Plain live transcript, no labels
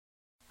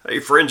Hey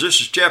friends,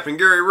 this is Chaplain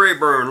Gary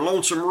Rayburn,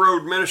 Lonesome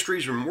Road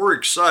Ministries, and we're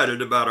excited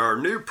about our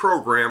new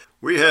program.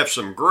 We have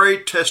some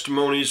great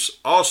testimonies,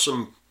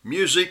 awesome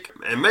music,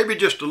 and maybe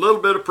just a little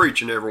bit of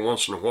preaching every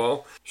once in a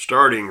while,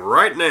 starting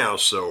right now.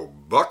 So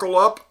buckle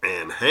up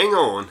and hang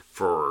on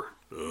for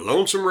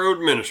Lonesome Road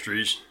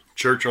Ministries,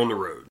 Church on the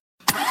Road.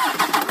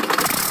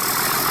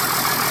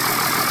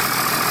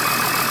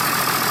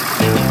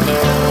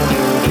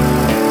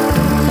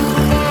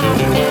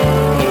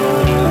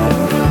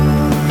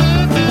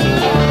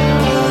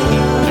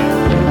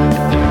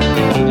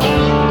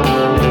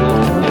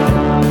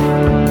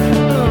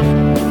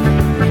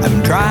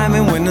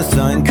 Driving when the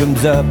sun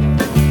comes up,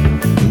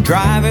 I'm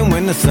driving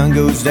when the sun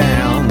goes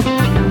down.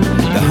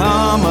 The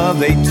hum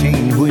of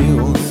 18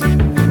 wheels,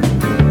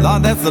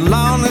 Lord, that's the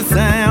lonely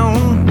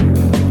sound.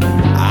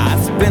 I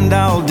spend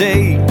all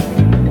day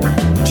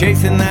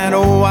chasing that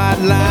old white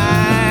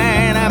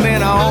line. I've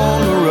been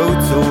on the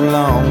road so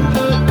long,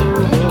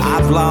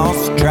 I've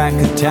lost track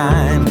of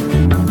time.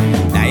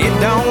 Now it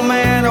don't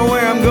matter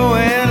where I'm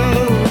going,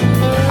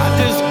 I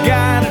just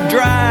gotta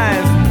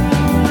drive.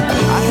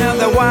 I have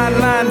the white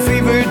line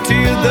fever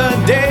till the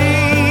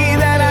day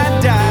that I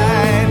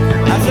died.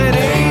 I said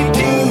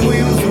 18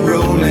 wheels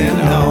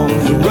rolling on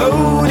the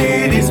road,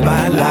 it is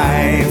my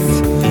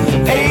life.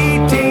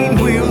 18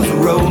 wheels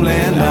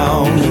rolling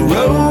on the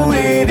road,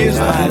 it is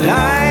my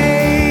life.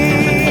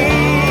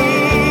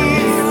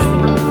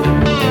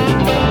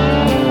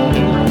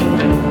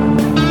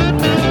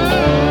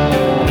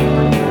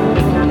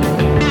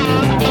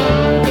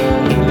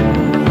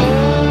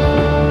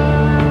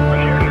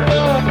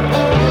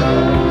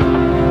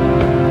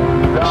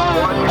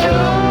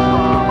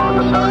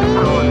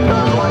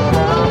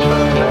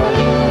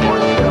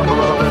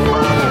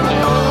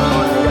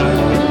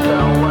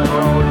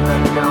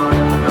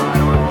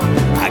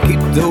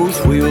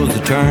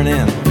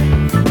 Turning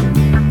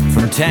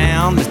from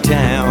town to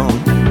town,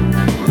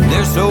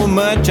 there's so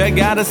much I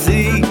gotta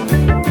see.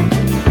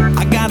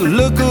 I gotta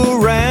look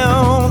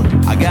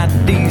around. I got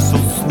diesel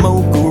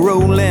smoke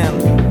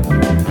rolling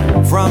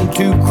from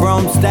 2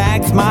 chrome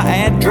stacks. My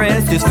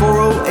address is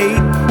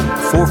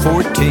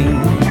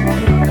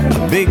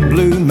 408-414, a big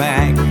blue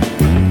Mac.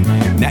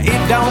 Now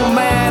it don't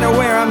matter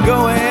where I'm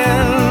going,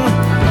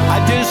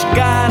 I just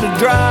gotta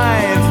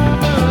drive.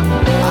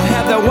 I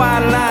have the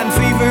white line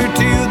fever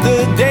till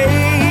the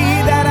day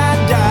that I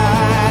die.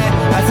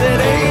 I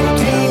said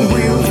 18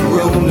 wheels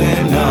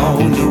rolling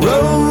on the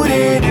road,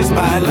 it is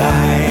my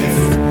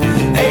life.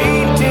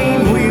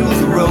 18 wheels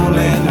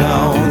rolling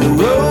on the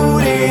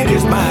road, it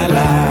is my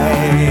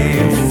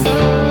life.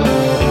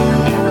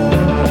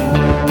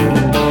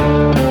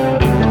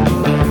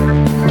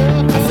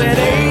 I said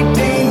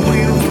 18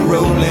 wheels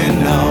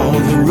rolling on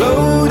the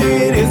road,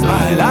 it is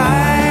my life.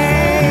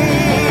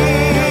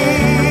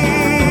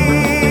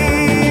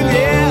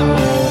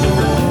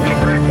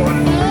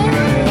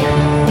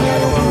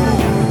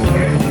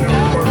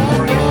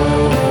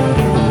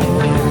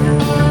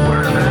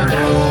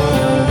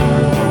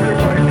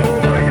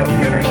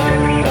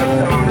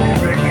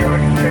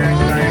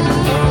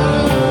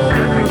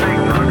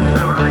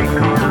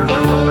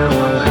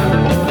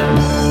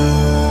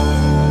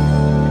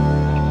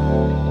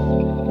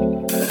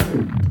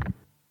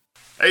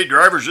 Hey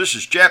drivers, this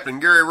is Chaplain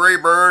Gary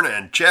Rayburn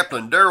and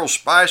Chaplain Daryl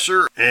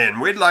Spicer,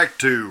 and we'd like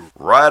to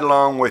ride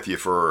along with you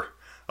for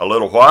a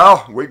little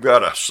while. We've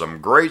got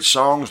some great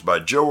songs by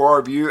Joe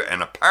Arview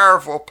and a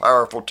powerful,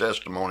 powerful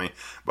testimony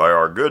by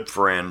our good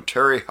friend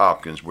Terry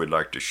Hopkins we'd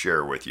like to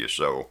share with you.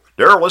 So,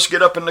 Daryl, let's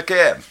get up in the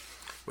cab.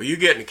 Well, you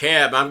get in the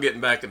cab, I'm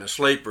getting back in the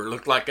sleeper.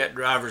 Looked like that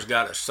driver's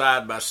got a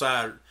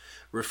side-by-side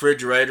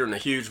refrigerator and a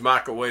huge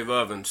microwave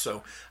oven,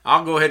 so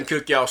I'll go ahead and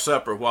cook y'all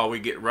supper while we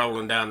get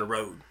rolling down the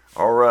road.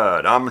 All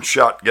right, I'm a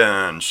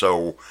shotgun.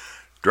 So,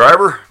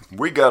 driver,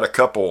 we got a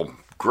couple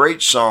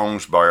great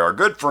songs by our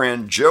good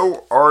friend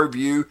Joe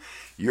Arview.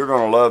 You're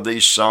going to love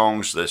these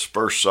songs. This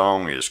first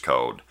song is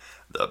called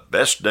The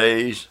Best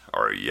Days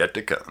Are Yet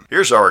to Come.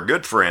 Here's our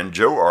good friend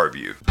Joe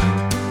Arview.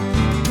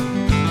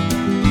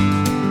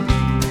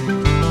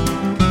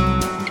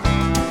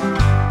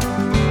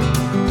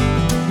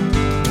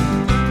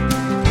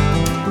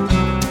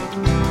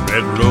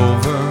 Red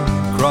Rover,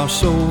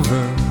 cross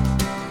over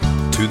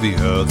to the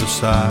other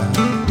side.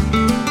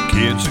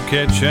 Kids are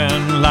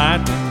catching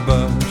lightning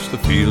bugs, the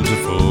fields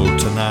are full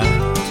tonight.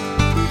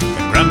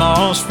 And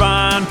Grandma's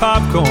frying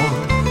popcorn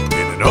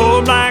in an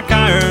old black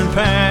iron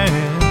pan.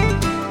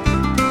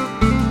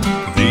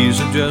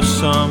 These are just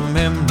some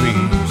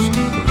memories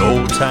of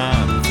old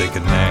time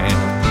thinking man.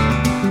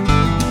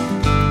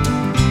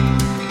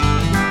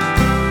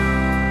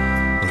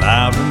 Well,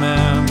 I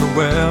remember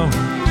well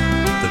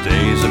the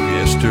days of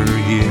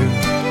yesteryear.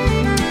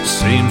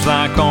 Seems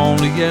like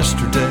only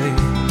yesterday,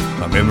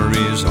 my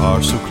memories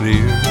are so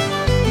clear.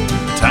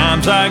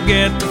 Times I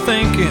get to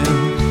thinking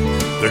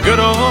the good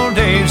old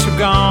days are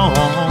gone,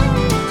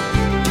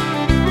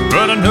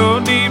 but I know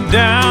deep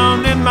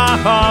down in my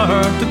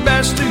heart the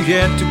best are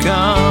yet to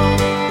come.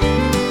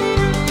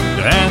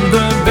 And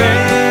the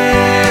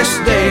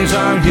best days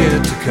are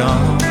yet to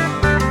come.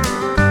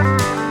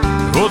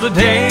 the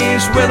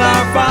days with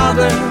our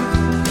Father,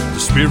 the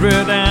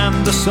Spirit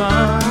and the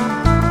Son.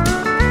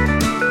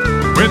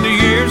 When the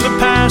years have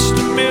passed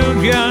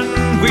 1,000,000,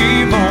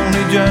 we've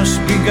only just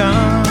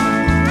begun.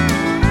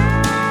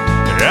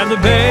 And the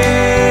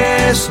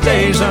best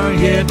days are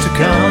yet to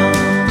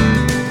come.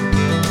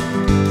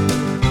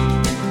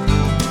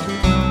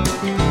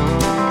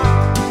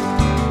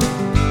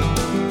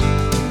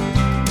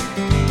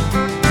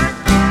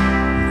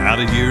 Now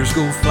the years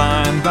go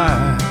flying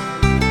by,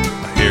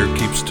 my hair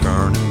keeps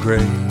turning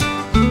gray.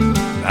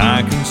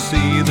 I can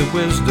see the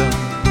wisdom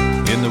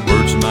in the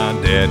words my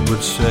dad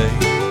would say.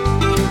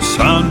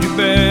 Son, you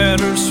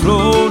better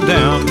slow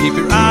down, keep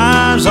your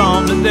eyes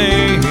on the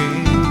day.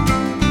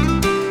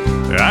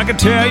 I can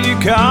tell you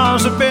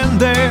 'cause I've been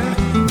there,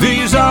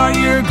 these are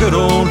your good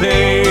old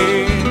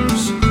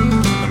days.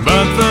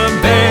 But the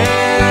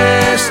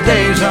best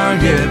days are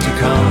yet to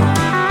come.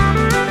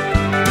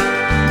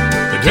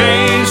 The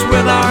days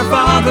with our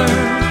Father,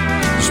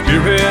 the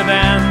Spirit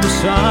and the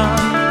Son.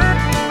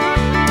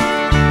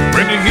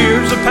 When the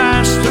years have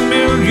passed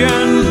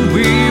 1,000,000,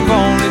 we've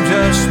only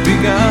just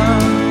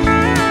begun.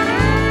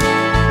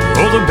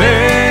 Oh, the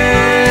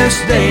best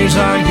days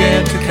are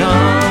yet to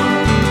come.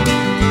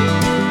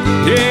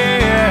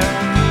 Yeah,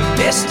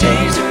 best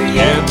days are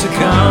yet to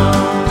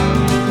come.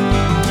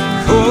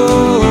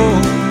 Oh,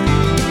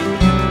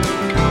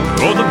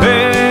 oh, the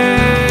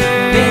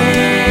best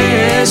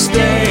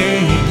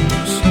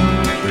days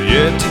are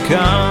yet to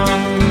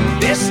come.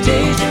 Best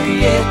days are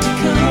yet to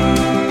come.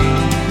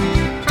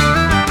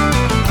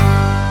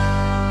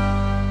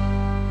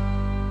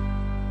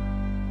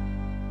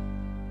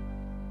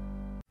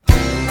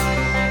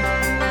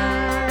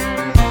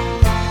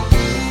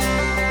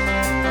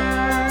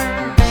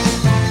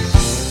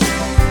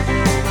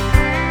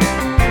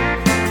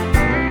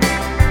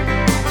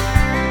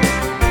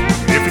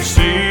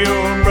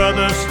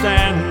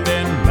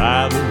 Standing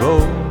by the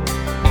road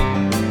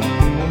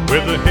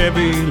with a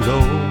heavy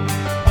load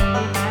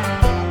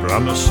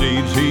from the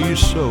seeds he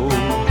sowed.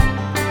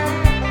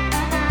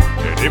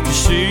 And if you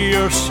see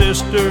your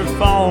sister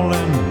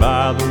falling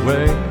by the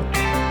way,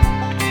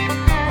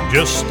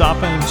 just stop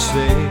and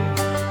say,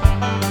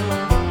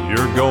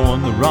 you're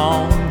going the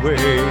wrong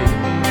way.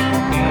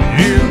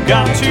 You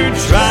got to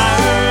try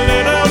a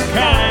little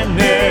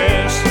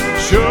kindness,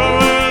 show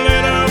a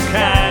little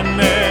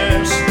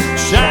kindness,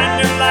 shine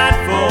your light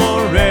for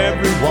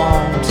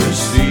everyone to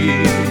see.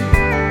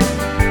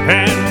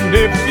 And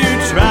if you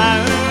try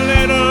a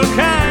little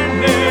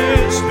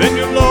kindness, then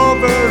you'll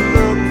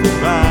overlook the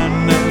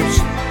blindness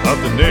of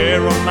the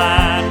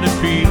narrow-minded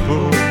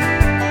people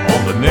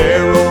on the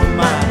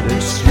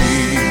narrow-minded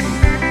street.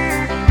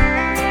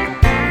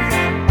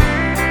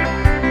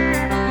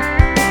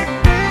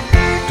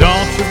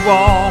 Don't you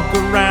walk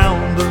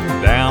around them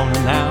down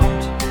and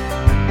out,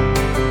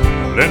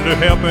 lend a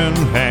helping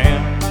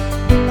hand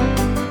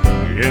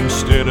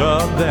instead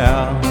of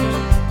doubt.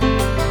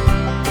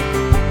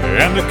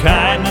 And the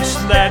kindness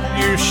that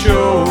you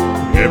show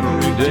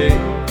every day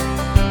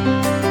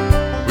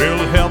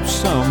will help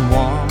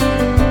someone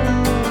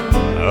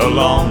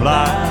along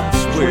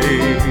life's way.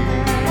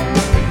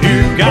 You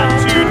got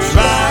to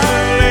try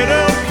a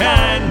little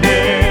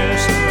kindness,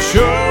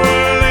 show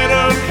a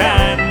little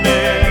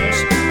kindness,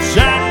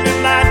 shine your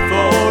light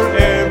for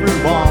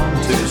everyone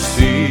to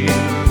see.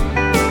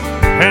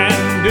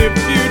 And if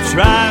you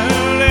try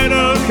a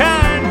little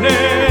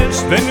kindness,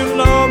 then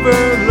you'll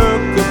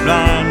overlook the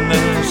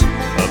blindness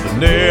of the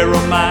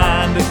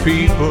narrow-minded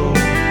people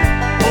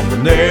on the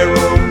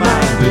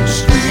narrow-minded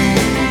street.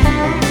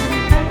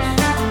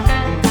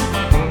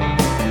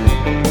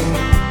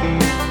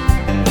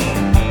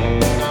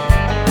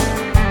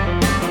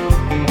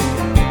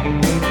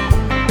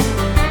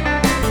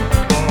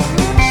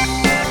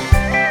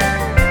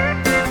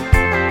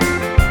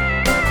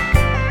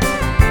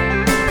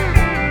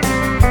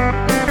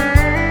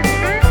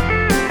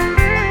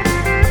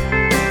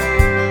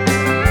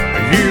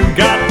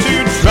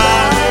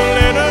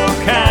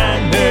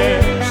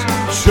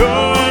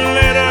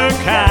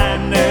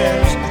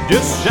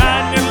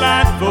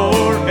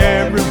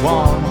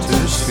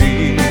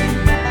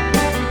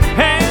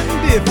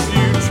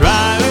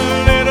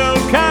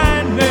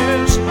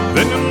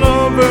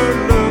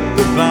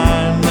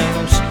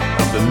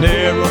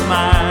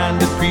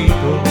 Narrow-minded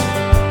people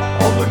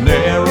on the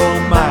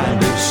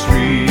narrow-minded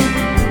street.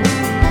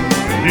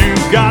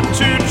 You've got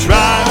to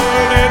try a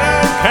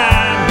little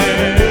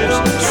kindness,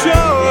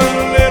 show a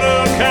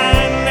little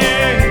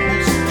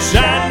kindness,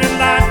 shine your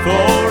light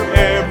for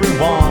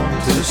everyone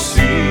to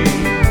see.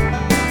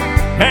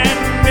 And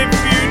if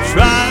you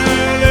try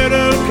a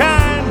little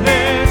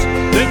kindness,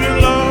 then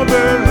you'll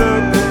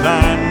overlook the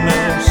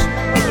blindness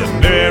of the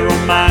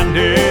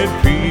narrow-minded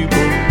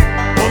people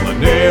on the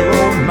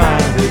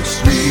narrow-minded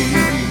street.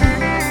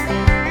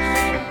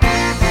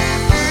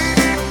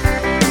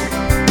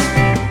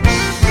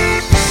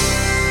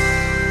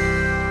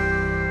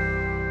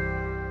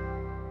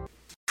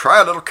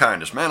 Try a Little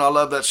Kindness. Man, I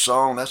love that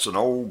song. That's an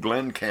old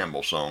Glenn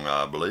Campbell song,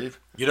 I believe.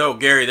 You know,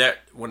 Gary, that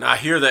when I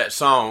hear that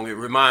song, it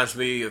reminds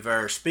me of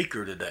our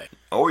speaker today.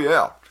 Oh,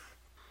 yeah.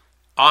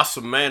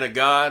 Awesome man of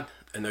God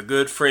and a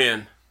good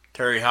friend,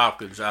 Terry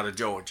Hopkins out of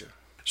Georgia.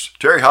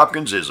 Terry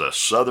Hopkins is a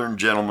Southern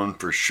gentleman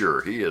for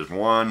sure. He is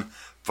one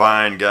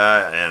fine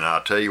guy, and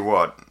I'll tell you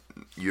what,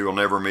 you'll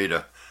never meet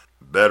a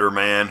better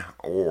man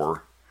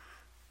or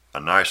a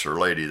nicer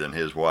lady than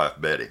his wife,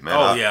 Betty. Man,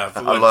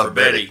 I love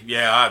Betty.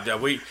 Yeah,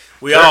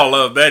 we all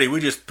love Betty. We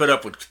just put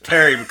up with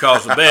Terry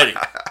because of Betty.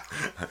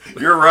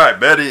 You're right.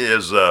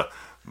 Betty's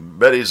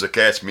a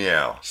cat's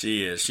meow.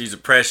 She is. She's a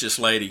precious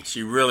lady.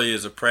 She really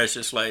is a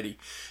precious lady.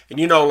 And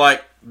you know,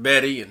 like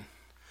Betty and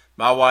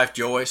my wife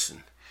Joyce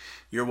and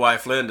your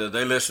wife Linda,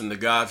 they listen to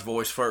God's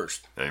voice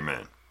first.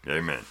 Amen.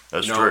 Amen.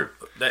 That's true.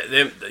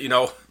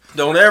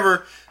 Don't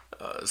ever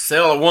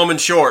sell a woman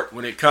short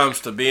when it comes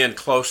to being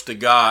close to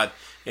God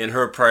in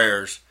her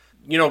prayers.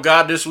 You know,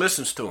 God just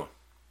listens to them.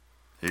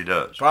 He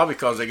does. Probably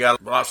because they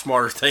got a lot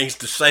smarter things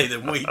to say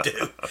than we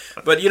do.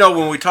 But, you know,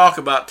 when we talk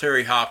about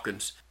Terry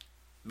Hopkins,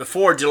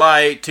 before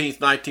July 18th,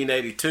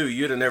 1982,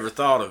 you'd have never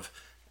thought of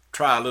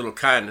Try a Little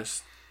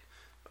Kindness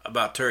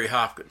about Terry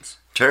Hopkins.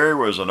 Terry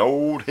was an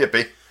old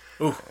hippie.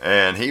 Ooh.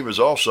 And he was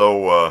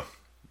also,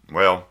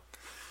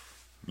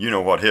 you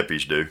know what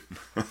hippies do.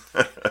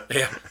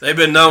 Yeah, they've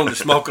been known to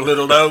smoke a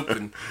little dope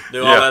and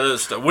do all that other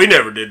stuff. We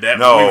never did that,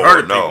 no, but we've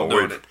heard of people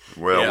doing it.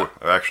 Well,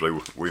 actually,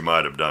 we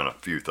might have done a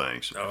few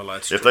things. Oh,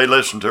 that's if true. they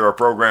listened to our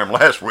program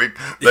last week,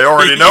 they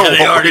already know.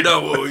 They already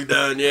know what we've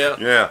done. Yeah.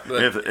 Yeah.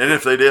 But,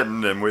 if they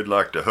didn't, then we'd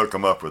like to hook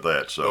them up with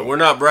that. So we're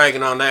not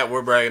bragging on that.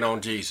 We're bragging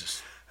on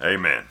Jesus.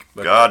 Amen.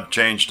 God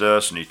changed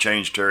us, and He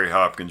changed Terry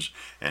Hopkins,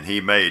 and He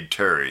made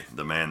Terry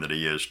the man that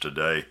he is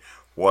today.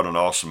 What an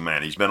awesome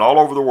man! He's been all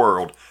over the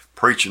world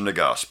preaching the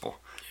gospel,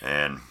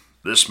 and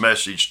this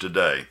message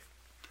today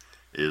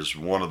is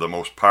one of the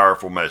most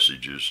powerful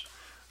messages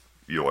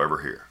you'll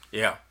ever hear.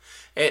 Yeah,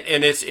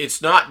 and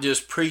it's not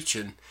just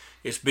preaching;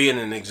 it's being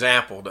an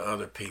example to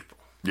other people.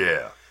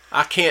 Yeah.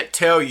 I can't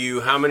tell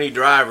you how many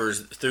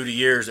drivers through the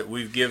years that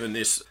we've given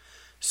this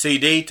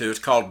CD to. It's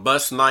called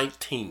Bus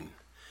 19.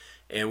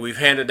 And we've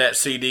handed that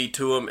CD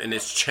to them, and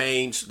it's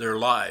changed their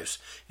lives.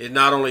 It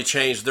not only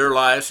changed their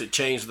lives, it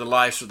changed the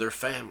lives of their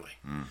family.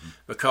 Mm-hmm.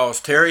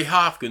 Because Terry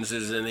Hopkins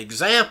is an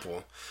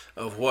example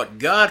of what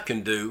God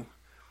can do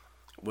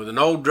with an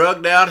old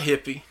drugged-out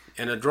hippie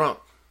and a drunk.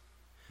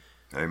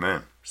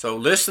 Amen. So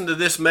listen to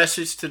this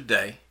message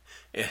today,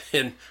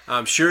 and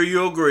I'm sure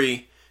you'll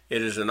agree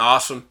it is an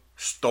awesome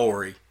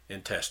story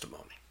and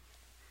testimony.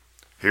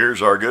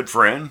 Here's our good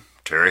friend,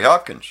 Terry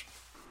Hopkins.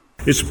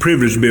 It's a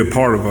privilege to be a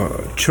part of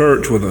a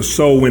church with a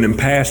soul-winning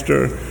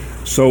pastor,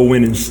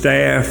 soul-winning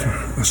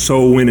staff,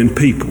 soul-winning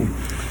people.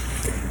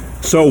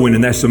 Soul-winning,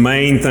 that's the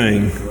main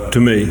thing to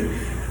me.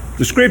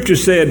 The scripture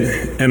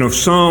said, and of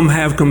some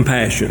have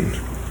compassion,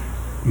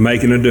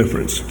 making a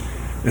difference.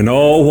 And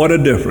oh, what a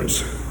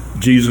difference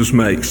Jesus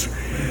makes.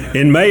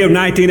 In May of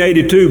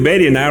 1982,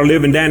 Betty and I were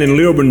living down in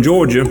Lilburn,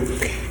 Georgia,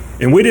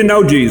 and we didn't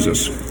know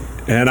Jesus.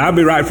 And I'll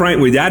be right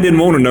frank with you, I didn't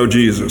want to know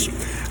Jesus.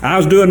 I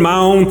was doing my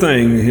own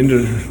thing,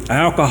 into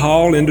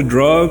alcohol, into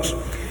drugs.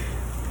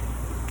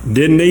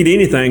 Didn't need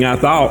anything, I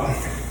thought,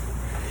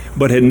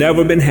 but had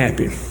never been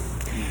happy.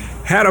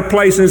 Had a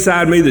place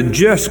inside me that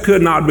just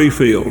could not be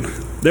filled.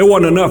 There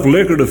wasn't enough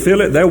liquor to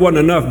fill it. There wasn't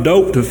enough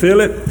dope to fill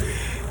it.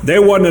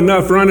 There wasn't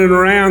enough running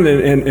around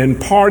and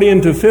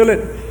partying to fill it.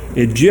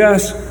 It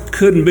just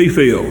couldn't be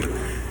filled.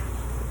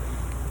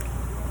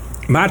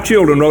 My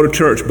children rode a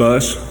church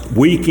bus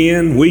week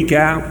in, week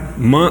out,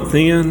 month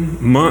in,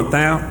 month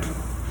out.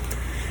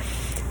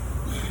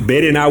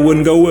 Betty and I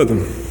wouldn't go with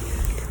them.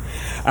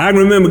 I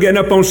can remember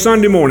getting up on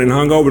Sunday morning,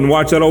 hung over and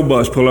watched that old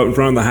bus pull up in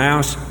front of the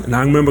house, and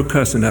I remember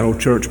cussing that old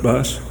church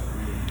bus.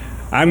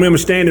 I remember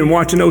standing and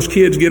watching those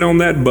kids get on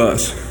that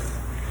bus.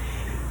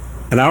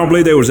 And I don't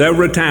believe there was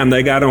ever a time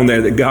they got on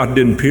there that God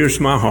didn't pierce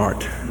my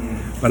heart.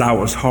 But I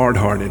was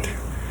hard-hearted.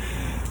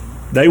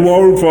 They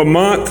rode for a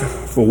month,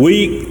 for a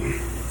week.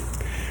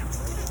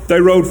 They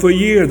rode for a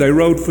year. They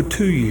rode for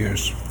 2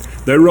 years.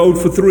 They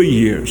rode for 3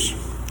 years.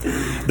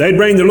 They'd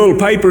bring their little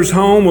papers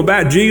home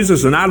about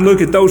Jesus, and I'd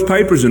look at those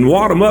papers and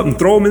wad them up and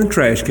throw them in the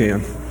trash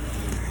can.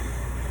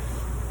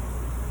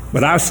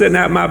 But I was sitting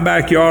out in my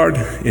backyard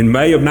in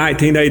May of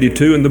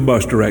 1982, and the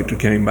bus director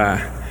came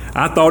by.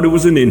 I thought it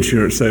was an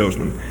insurance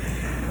salesman.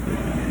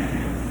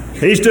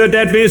 He stood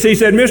at that fence. He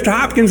said, "Mr.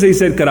 Hopkins," he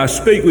said, "could I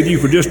speak with you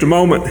for just a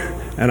moment?"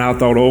 And I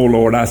thought, "Oh,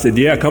 Lord." I said,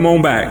 "Yeah, come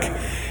on back."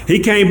 He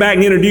came back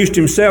and introduced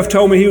himself,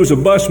 told me he was a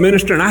bus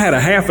minister, and I had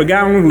a half a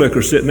gallon of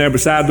liquor sitting there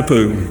beside the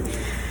pool.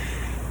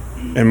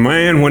 And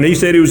man, when he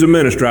said he was a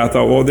minister, I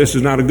thought, well, this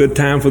is not a good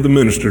time for the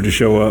minister to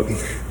show up.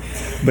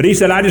 But he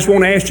said, "I just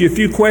want to ask you a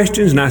few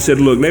questions." And I said,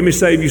 "Look, let me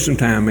save you some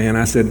time, man."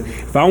 I said,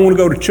 "If I want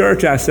to go to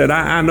church," I said,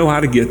 I know how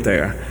to get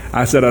there.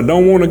 I said, "I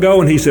don't want to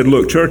go." And he said,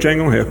 "Look, church ain't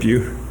going to help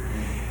you."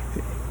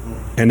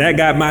 And that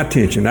got my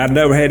attention. I'd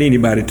never had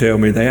anybody tell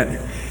me that.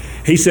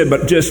 He said,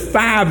 "But just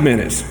 5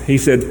 minutes." He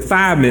said,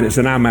 5 minutes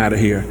and I'm out of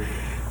here.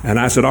 And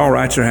I said, "All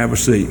right, sir, have a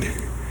seat."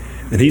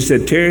 And he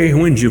said, Terry,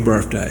 when's your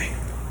birthday?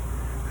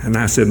 And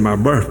I said, my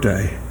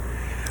birthday?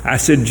 I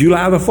said,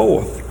 July the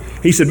 4th.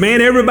 He said, man,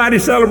 everybody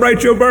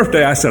celebrates your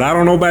birthday. I said, I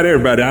don't know about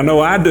everybody. I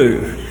know I do.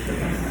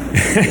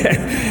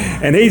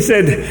 And he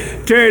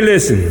said, Terry,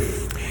 listen.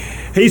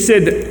 He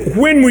said,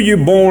 when were you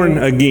born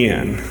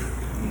again?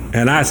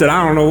 And I said,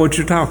 I don't know what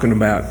you're talking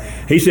about.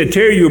 He said,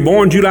 Terry, you were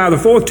born July the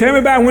 4th. Tell me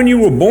about when you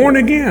were born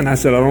again. I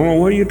said, I don't know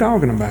what you're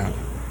talking about.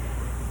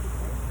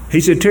 He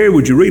said, Terry,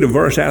 would you read a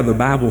verse out of the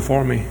Bible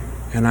for me?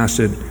 And I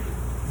said,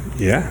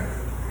 yeah.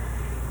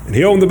 And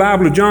he opened the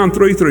Bible to John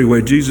 3:3,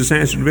 where Jesus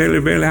answered, verily,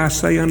 verily, I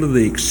say unto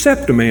thee,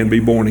 except a man be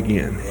born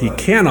again, he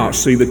cannot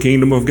see the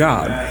kingdom of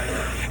God.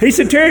 He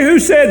said, Terry, who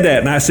said that?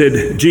 And I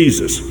said,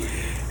 Jesus.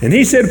 And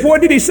he said,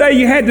 what did he say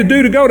you had to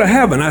do to go to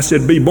heaven? I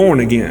said, be born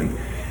again.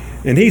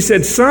 And he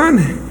said,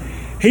 son,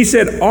 he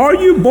said, are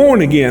you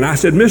born again? I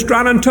said, mister,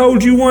 I done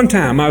told you one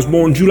time I was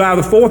born July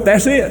the 4th,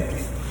 that's it.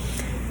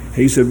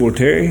 He said, well,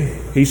 Terry,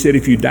 he said,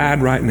 if you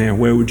died right now,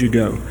 where would you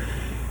go?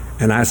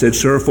 And I said,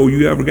 sir, before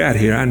you ever got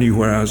here, I knew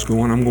where I was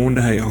going. I'm going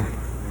to hell.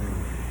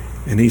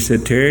 And he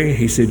said, Terry,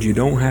 he said, you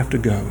don't have to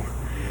go.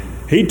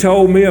 He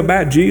told me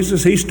about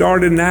Jesus. He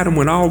started in Adam,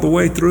 went all the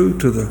way through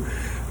to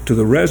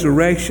the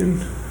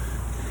resurrection.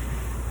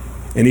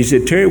 And he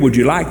said, Terry, would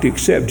you like to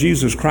accept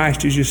Jesus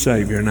Christ as your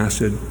Savior? And I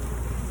said,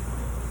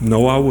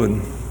 no, I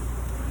wouldn't.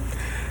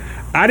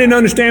 I didn't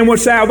understand what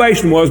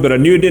salvation was, but I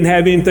knew it didn't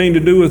have anything to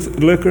do with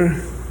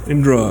liquor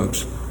and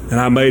drugs. And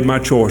I made my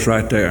choice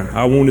right there.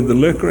 I wanted the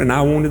liquor and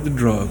I wanted the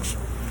drugs.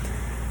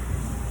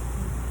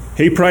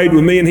 He prayed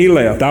with me and he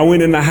left. I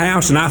went in the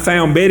house and I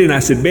found Betty and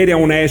I said, Betty, I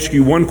want to ask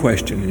you one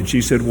question. And she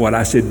said, what?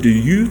 I said, do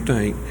you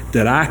think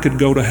that I could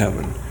go to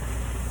heaven?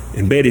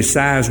 And Betty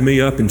sized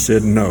me up and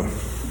said, no.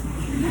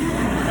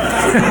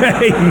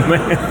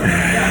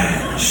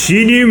 Amen.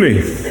 She knew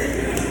me.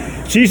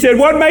 She said,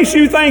 what makes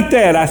you think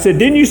that? I said,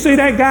 didn't you see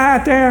that guy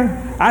out there?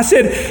 I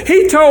said,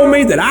 he told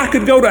me that I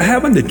could go to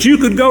heaven, that you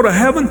could go to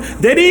heaven,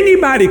 that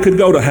anybody could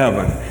go to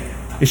heaven.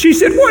 And she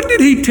said, what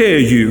did he tell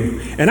you?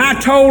 And I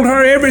told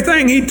her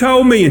everything he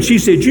told me. And she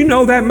said, you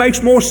know, that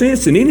makes more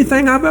sense than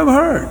anything I've ever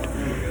heard.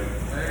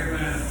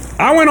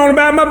 I went on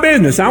about my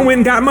business. I went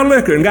and got my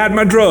liquor and got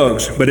my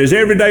drugs. But as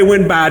every day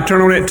went by, I'd turn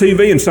on that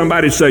TV and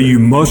somebody'd say, you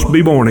must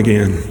be born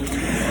again.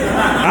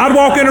 I'd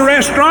walk in a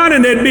restaurant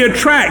and there'd be a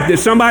tract that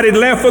somebody had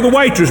left for the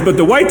waitress, but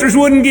the waitress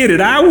wouldn't get it.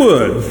 I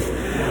would.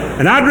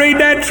 And I'd read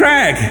that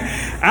tract.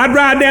 I'd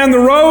ride down the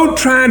road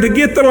trying to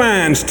get the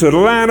lines to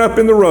line up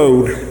in the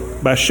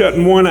road by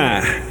shutting one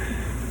eye.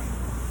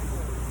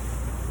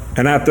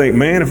 And I think,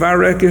 man, if I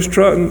wreck this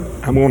truck,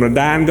 I'm going to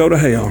die and go to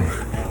hell.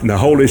 And the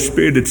Holy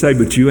Spirit would say,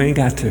 but you ain't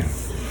got to.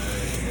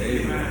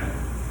 Amen.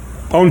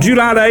 On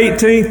July the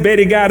 18th,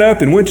 Betty got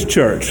up and went to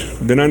church.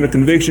 Been under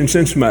conviction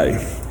since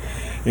May.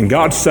 And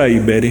God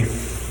saved Betty.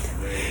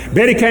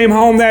 Betty came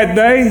home that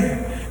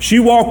day. She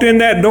walked in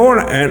that door,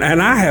 and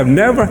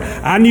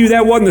I knew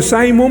that wasn't the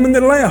same woman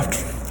that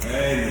left.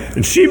 Amen.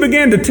 And she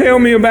began to tell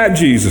me about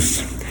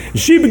Jesus. And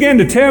she began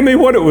to tell me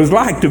what it was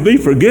like to be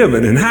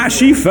forgiven and how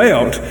she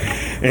felt.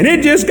 And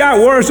it just got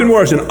worse and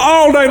worse. And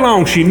all day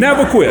long, she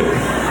never quit.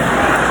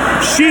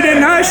 She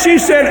didn't hush. She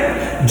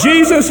said,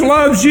 Jesus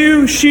loves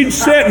you. She'd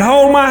sit and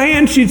hold my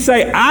hand. She'd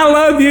say, I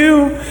love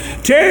you.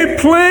 Terry,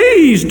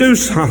 please do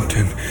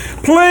something.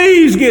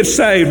 Please get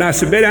saved. And I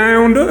said, Betty, I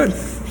don't do it.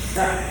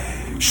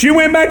 She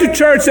went back to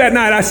church that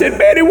night. I said,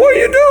 Betty, what are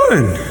you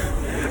doing?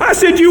 I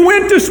said, you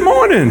went this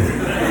morning.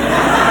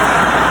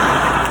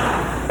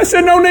 I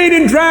said, no need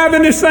in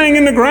driving this thing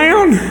in the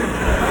ground.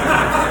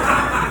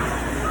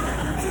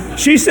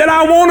 She said,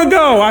 I want to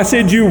go. I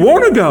said, you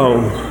want to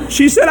go?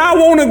 She said, I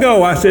want to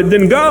go. I said,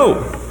 then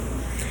go.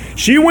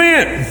 She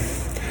went.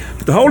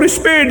 But the Holy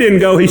Spirit didn't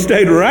go. He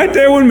stayed right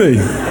there with me.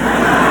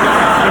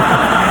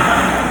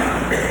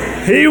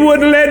 He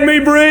wouldn't let me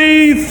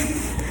breathe.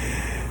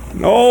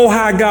 Oh,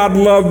 how God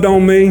loved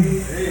on me.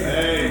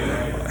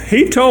 Amen.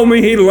 He told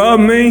me he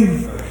loved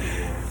me.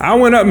 I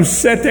went up and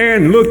sat there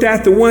and looked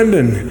out the window,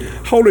 and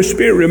Holy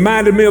Spirit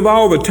reminded me of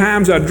all the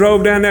times I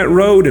drove down that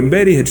road and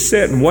Betty had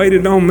sat and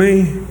waited on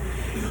me.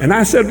 And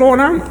I said, Lord,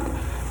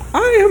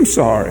 I am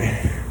sorry.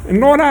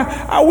 And Lord,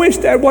 I wish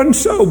that wasn't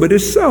so, but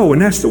it's so,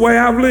 and that's the way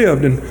I've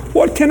lived. And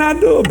what can I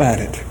do about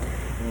it?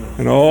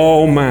 And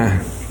oh my.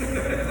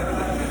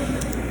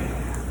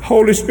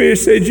 Holy Spirit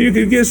said you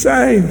could get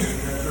saved.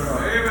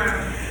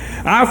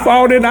 I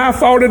fought it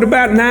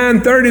about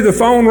 9:30. The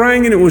phone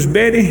rang and it was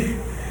Betty.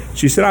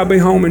 She said, I'll be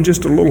home in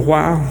just a little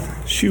while.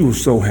 She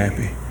was so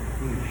happy.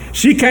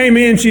 She came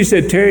in, she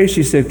said, Terry,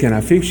 she said, can I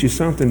fix you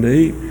something to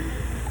eat?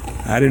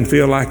 I didn't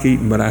feel like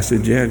eating, but I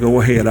said, yeah, go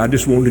ahead. I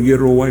just wanted to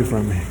get her away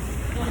from me.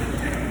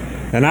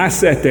 And I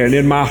sat there, and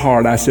in my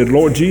heart, I said,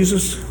 Lord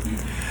Jesus,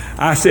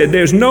 I said,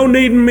 there's no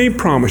need in me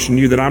promising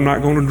you that I'm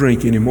not going to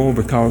drink anymore,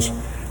 because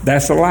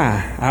that's a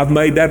lie. I've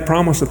made that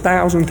promise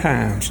 1,000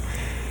 times.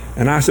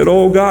 And I said,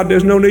 oh, God,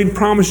 there's no need in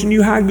promising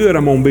you how good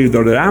I'm going to be,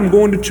 though, that I'm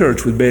going to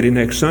church with Betty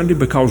next Sunday,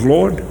 because,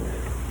 Lord, as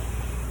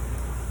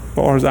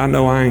far as I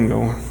know, I ain't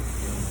going.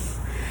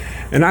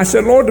 And I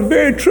said, Lord, the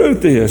very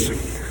truth is,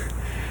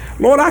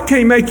 Lord, I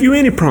can't make you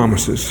any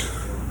promises.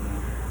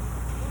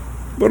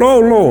 But, oh,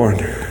 Lord,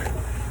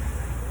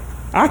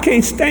 I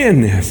can't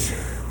stand this.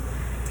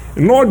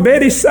 And, Lord,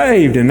 Betty's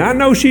saved, and I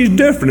know she's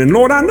different. And,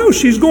 Lord, I know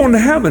she's going to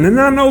heaven, and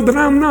I know that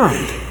I'm not.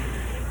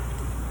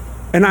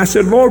 And I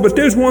said, Lord, but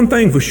there's one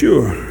thing for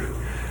sure.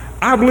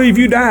 I believe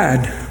you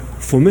died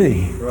for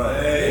me.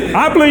 Right.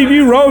 I believe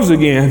you rose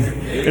again.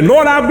 And,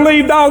 Lord, I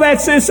believed all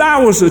that since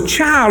I was a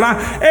child.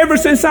 Ever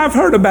since I've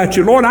heard about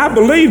you, Lord, I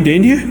believed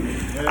in you.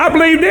 I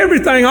believed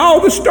everything, all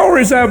the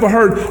stories I've ever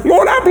heard.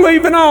 Lord, I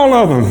believe in all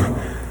of them.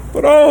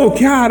 But, oh,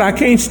 God, I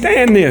can't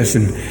stand this.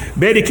 And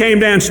Betty came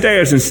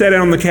downstairs and sat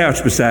on the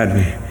couch beside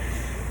me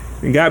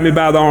and got me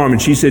by the arm.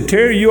 And she said,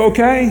 Terry, you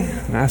okay?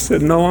 And I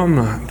said, no, I'm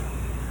not.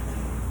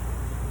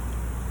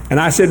 And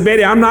I said,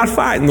 Betty, I'm not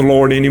fighting the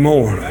Lord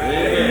anymore.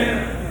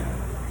 Amen.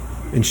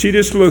 And she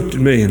just looked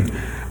at me. And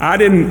I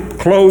didn't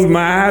close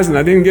my eyes and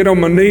I didn't get on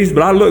my knees,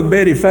 but I looked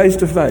Betty face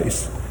to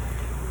face.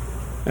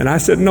 And I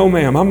said, no,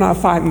 ma'am, I'm not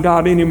fighting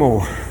God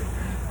anymore.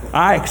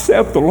 I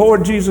accept the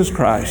Lord Jesus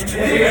Christ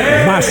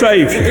as my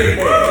Savior.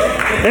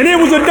 And it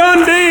was a done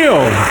deal.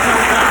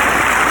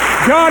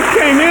 God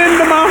came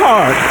into my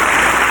heart.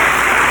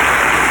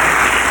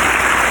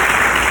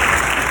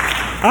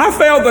 I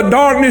felt the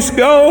darkness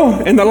go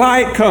and the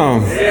light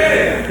come.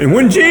 And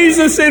when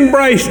Jesus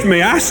embraced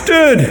me, I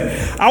stood.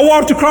 I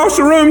walked across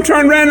the room,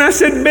 turned around, and I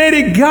said,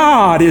 Betty,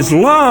 God is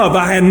love.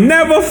 I had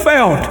never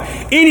felt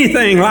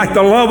anything like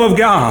the love of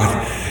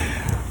God.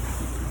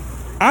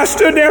 I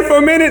stood there for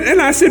a minute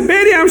and I said,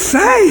 Betty, I'm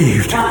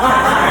saved.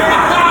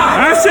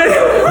 I said,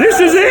 this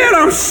is it.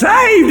 I'm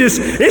saved.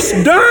 It's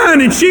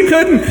done. And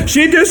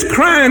she just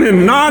crying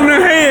and nodding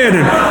her head.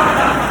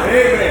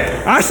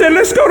 And I said,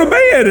 let's go to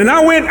bed. And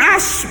I went,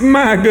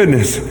 my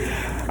goodness.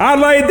 I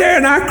laid there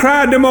and I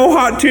cried. Them old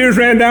hot tears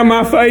ran down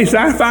my face.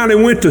 I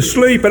finally went to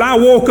sleep and I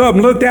woke up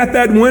and looked out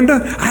that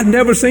window. I'd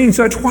never seen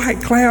such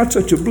white clouds,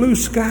 such a blue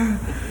sky.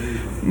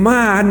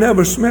 I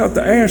never smelt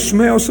the air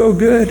smell so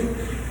good.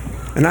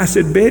 And I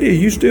said, Betty, are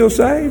you still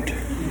saved?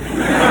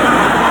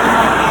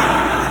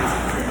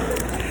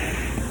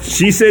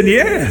 She said,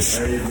 yes.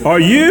 Are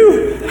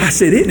you? I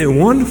said, isn't it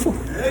wonderful?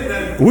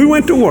 We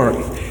went to work.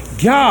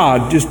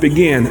 God just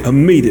began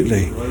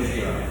immediately.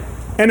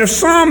 And if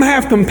some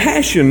have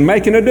compassion,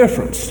 making a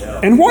difference.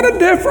 And what a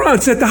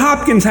difference at the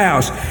Hopkins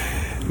house.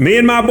 Me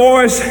and my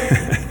boys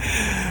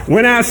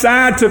went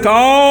outside, took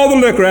all the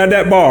liquor out of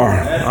that bar,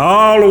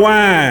 all the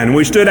wine.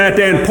 We stood out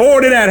there and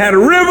poured it out, had a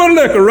river of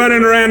liquor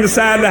running around the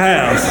side of the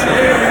house.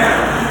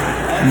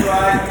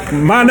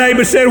 My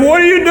neighbor said,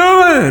 what are you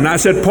doing? I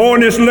said,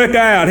 pouring this liquor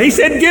out. He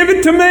said, give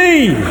it to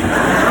me.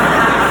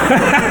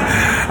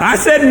 I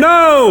said,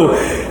 no.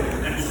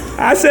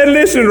 I said,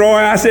 listen, Roy,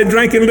 I said,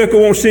 drinking liquor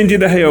won't send you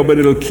to hell, but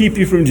it'll keep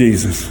you from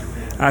Jesus.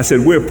 I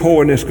said, we're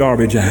pouring this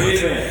garbage out.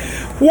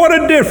 What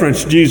a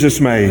difference Jesus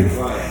made.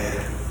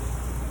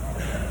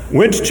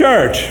 Went to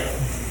church.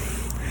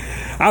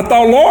 I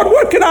thought, Lord,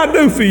 what can I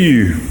do for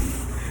you?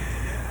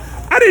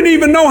 I didn't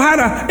even know how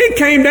to. It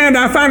came down to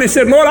I finally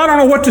said, Lord, I don't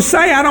know what to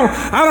say. I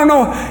don't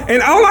know.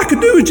 And all I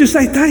could do was just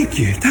say, thank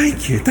you,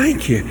 thank you,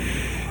 thank you.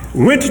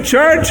 We went to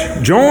church,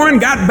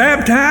 joined, got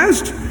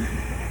baptized,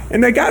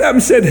 and they got up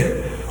and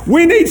said,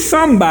 we need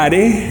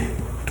somebody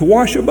to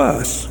wash a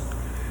bus.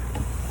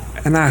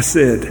 And I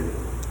said,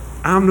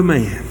 I'm the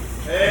man.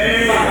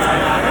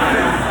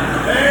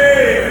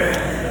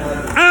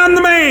 I'm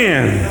the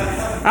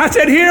man. I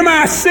said, here am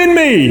I, send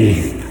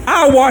me.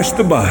 I'll wash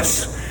the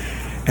bus.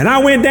 And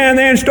I went down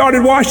there and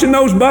started washing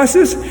those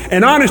buses.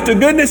 And honest to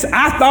goodness,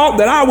 I thought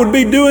that I would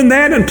be doing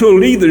that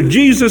until either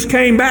Jesus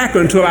came back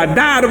or until I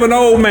died of an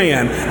old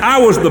man. I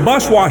was the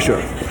bus washer.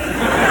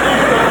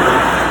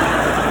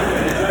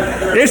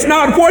 It's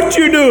not what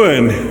you're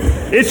doing.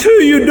 It's who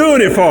you're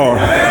doing it for.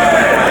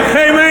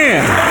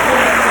 Amen.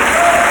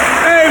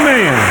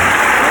 Amen.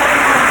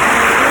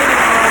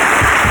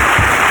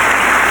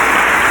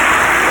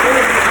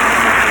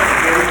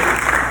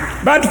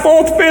 About the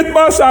fourth, fifth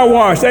bus I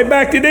washed, they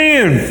backed it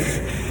in.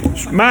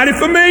 It's mighty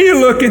familiar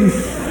looking.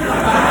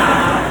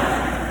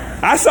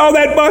 I saw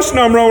that bus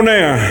number on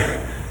there,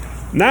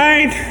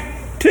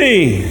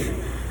 19.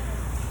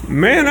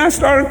 Man, I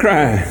started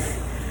crying.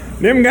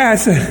 Them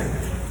guys said,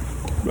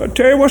 Brother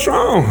Terry, what's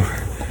wrong?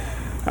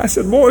 I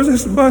said, boys,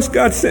 this is the bus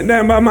got sent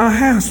down by my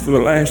house for the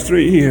last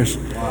 3 years.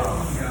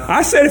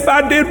 I said, if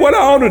I did what I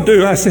ought to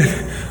do, I said,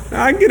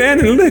 I'd get in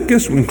and lick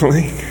this one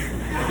clean.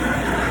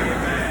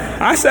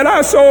 I said,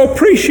 I so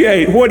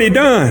appreciate what he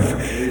done.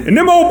 And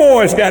them old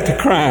boys got to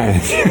crying.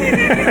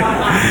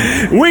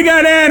 We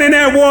got down in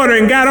that water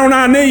and got on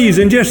our knees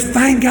and just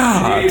thank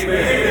God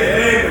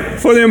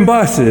for them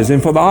buses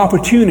and for the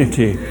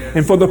opportunity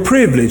and for the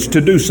privilege to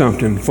do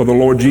something for the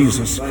Lord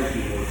Jesus.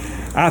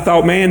 I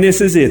thought, man,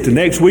 this is it. The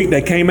next week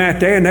they came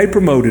out there and they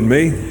promoted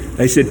me.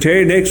 They said,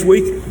 Terry, next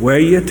week, wear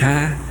your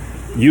tie.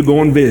 You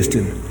going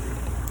visiting.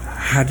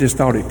 I just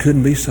thought it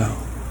couldn't be so.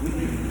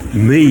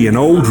 Me, an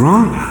old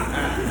drunk.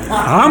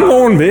 I'm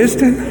going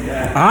visiting.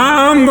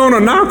 I'm going to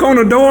knock on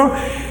the door.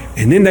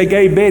 And then they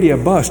gave Betty a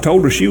bus,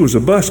 told her she was a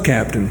bus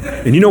captain.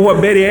 And you know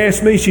what Betty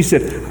asked me? She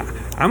said,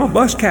 I'm a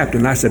bus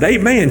captain. I said,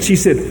 amen. She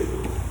said,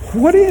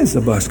 what is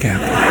a bus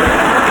captain?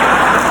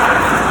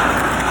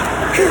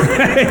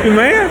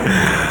 Amen.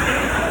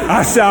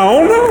 I said, I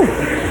don't know.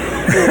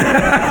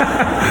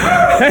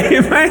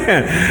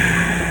 Amen.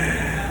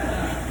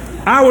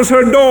 I was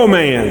her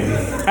doorman.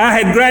 I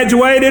had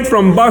graduated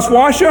from bus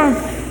washer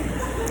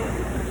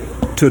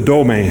to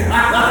doorman.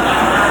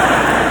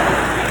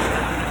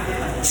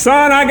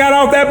 Son, I got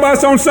off that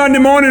bus on Sunday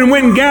morning and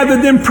went and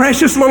gathered them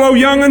precious little old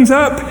young'uns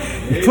up,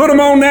 put them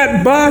on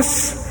that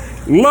bus,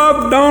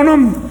 loved on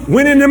them,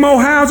 went in them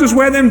old houses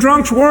where them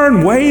drunks were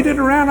and waited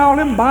around all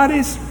them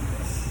bodies.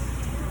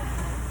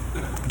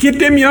 Get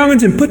them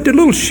young'uns and put their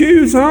little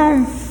shoes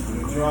on.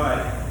 That's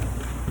right.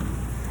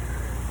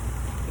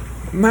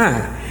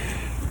 My,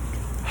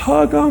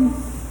 hug them,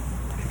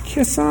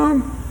 kiss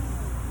them.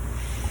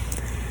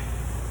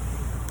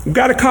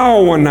 Got a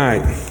call one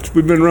night.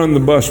 We've been running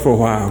the bus for a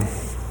while.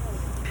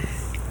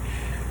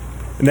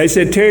 And they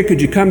said, Terry,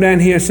 could you come down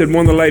here? I said,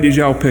 one of the ladies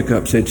y'all pick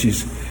up said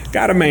she's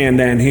got a man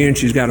down here and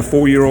she's got a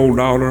 4-year-old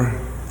daughter,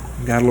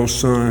 got a little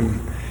son.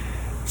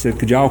 I said,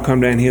 could y'all come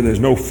down here? There's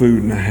no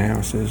food in the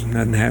house. There's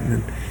nothing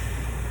happening.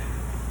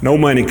 No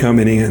money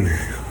coming in.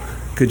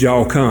 Could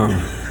y'all come?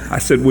 I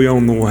said, we're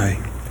on the way.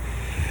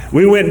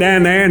 We went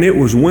down there and it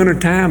was winter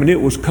time and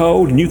it was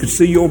cold and you could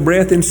see your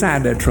breath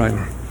inside that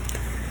trailer.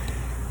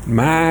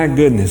 My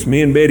goodness,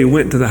 me and Betty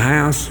went to the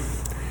house.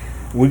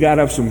 We got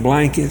up some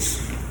blankets,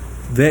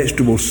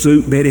 vegetable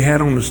soup Betty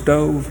had on the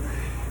stove,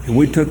 and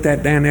we took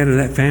that down there to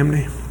that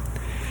family.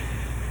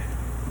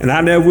 And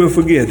I never will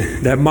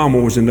forget, that mama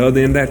was in the other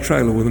end of that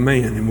trailer with a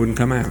man and wouldn't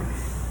come out.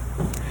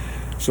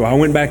 So I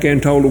went back there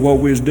and told her what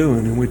we was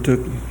doing, and we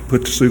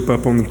put the soup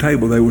up on the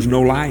table. There was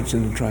no lights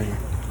in the trailer.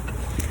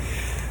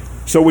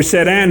 So we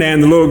sat down there,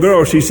 and the little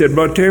girl, she said,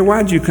 Brother Terry,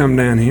 why'd you come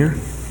down here?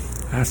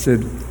 I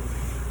said,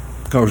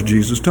 because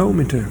Jesus told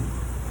me to.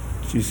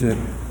 She said,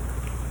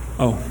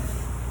 oh.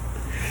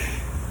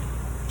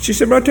 She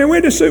said, Brother Terry,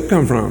 where'd the soup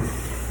come from?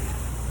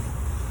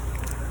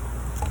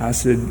 I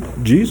said,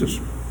 Jesus.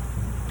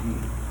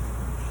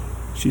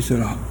 She said,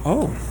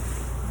 oh.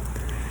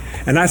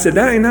 And I said,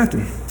 that ain't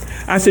nothing.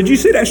 I said, you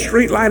see that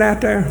street light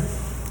out there?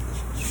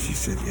 She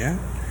said, yeah.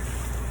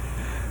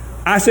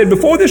 I said,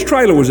 before this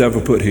trailer was ever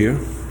put here,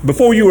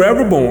 before you were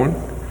ever born,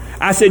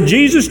 I said,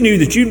 Jesus knew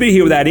that you'd be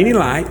here without any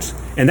lights,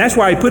 and that's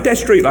why he put that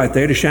street light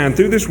there to shine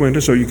through this window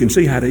so you can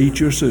see how to eat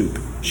your soup.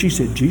 She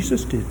said,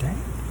 Jesus did that?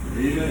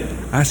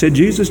 Amen. I said,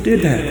 Jesus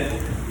did that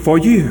for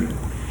you.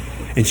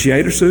 And she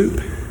ate her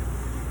soup.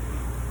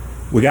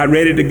 We got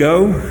ready to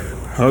go,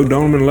 hugged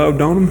on them and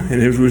loved on them,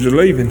 and as we was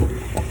leaving,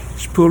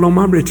 she pulled on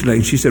my britch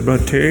leg. She said,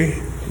 Brother Terry?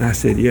 And I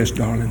said, yes,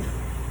 darling.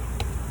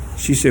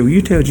 She said, will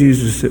you tell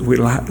Jesus that we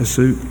like the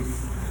soup?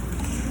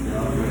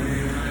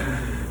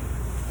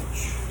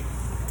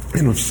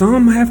 And if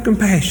some have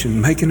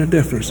compassion, making a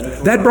difference.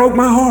 That broke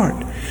my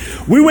heart.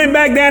 We went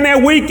back down there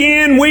week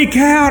in, week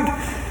out.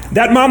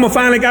 That mama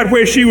finally got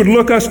where she would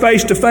look us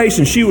face to face,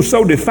 and she was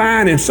so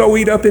defiant and so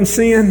eat up in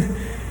sin.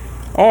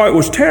 Oh, it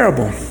was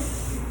terrible.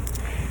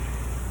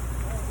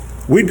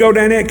 We'd go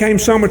down there, it came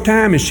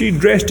summertime, and she'd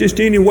dress just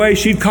any way.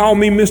 She'd call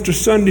me Mr.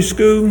 Sunday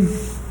School.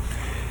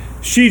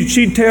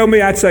 She'd tell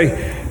me, I'd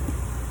say,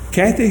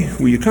 Kathy,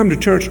 will you come to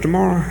church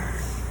tomorrow?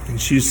 And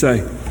she'd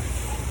say,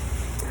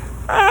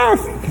 I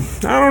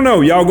don't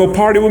know, y'all go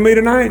party with me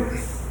tonight?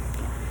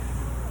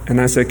 And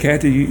I said,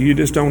 Kathy, you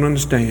just don't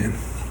understand.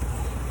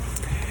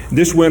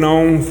 This went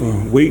on for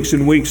weeks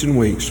and weeks and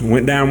weeks.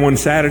 Went down one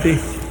Saturday,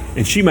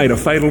 and she made a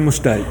fatal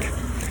mistake.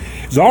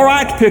 It's all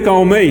right to pick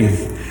on me.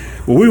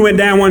 Well, we went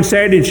down one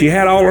Saturday, and she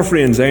had all her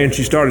friends there, and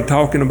she started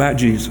talking about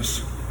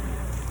Jesus.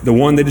 The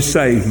one that had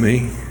saved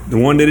me, the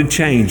one that had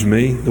changed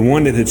me, the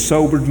one that had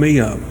sobered me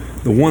up,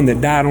 the one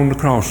that died on the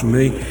cross for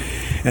me.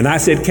 And I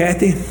said,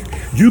 Kathy,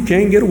 you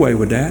can't get away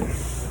with that.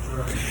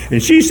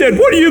 And she said,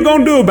 what are you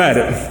going to do about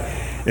it?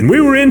 And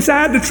we were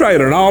inside the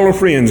trailer, and all her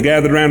friends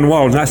gathered around the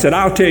walls. And I said,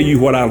 I'll tell you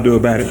what I'll do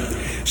about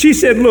it. She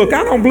said, look,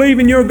 I don't believe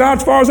in your God.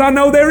 As far as I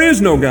know, there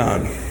is no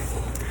God.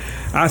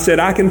 I said,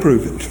 I can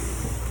prove it.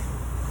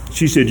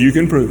 She said, you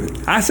can prove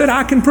it. I said,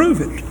 I can prove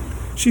it.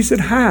 She said,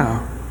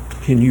 how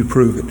can you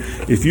prove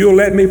it? If you'll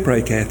let me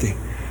pray, Kathy.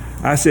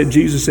 I said,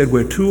 Jesus said,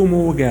 where two or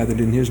more are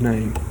gathered in his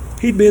name,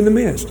 he'd be in the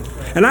midst.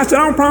 And I said,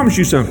 I'll promise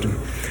you something.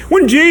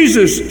 When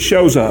Jesus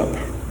shows up,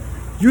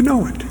 you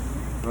know it.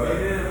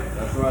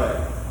 That's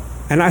right.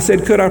 And I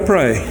said, could I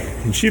pray?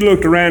 And she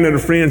looked around at her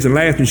friends and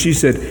laughed, and she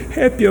said,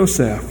 help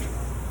yourself.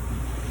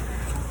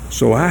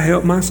 So I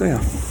helped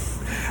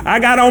myself. I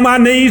got on my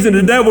knees, and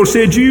the devil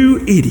said, you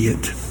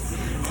idiot.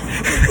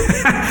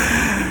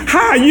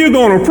 How are you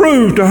going to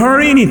prove to her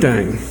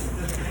anything?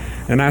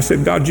 And I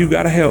said, God, you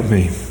got to help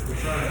me.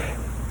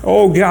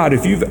 Oh, God,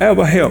 if you've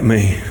ever helped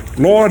me,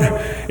 Lord,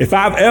 if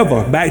I've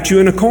ever backed you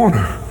in a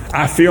corner,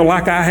 I feel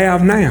like I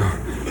have now.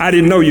 I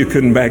didn't know you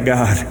couldn't back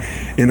God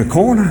in a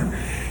corner.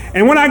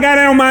 And when I got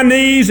on my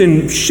knees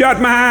and shut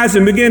my eyes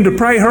and began to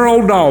pray, her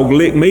old dog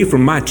licked me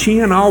from my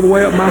chin all the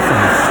way up my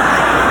face.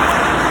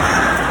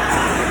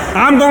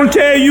 I'm going to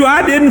tell you,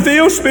 I didn't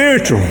feel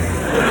spiritual.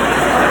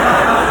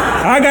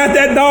 I got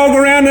that dog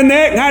around the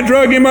neck, and I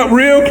drug him up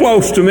real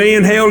close to me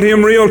and held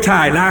him real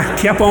tight, and I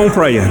kept on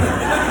praying.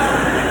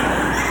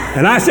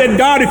 And I said,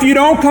 God, if you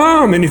don't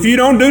come and if you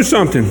don't do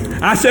something,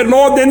 I said,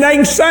 Lord, then they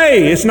can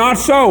say it's not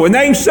so, and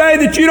they can say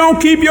that you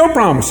don't keep your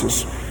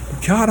promises.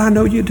 But God, I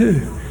know you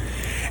do.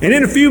 And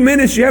in a few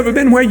minutes, you ever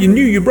been where you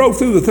knew you broke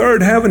through the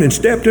third heaven and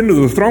stepped into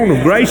the throne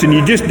of grace and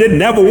you just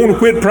didn't ever want to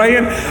quit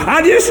praying?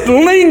 I just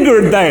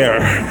lingered there.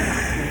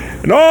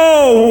 And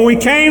when we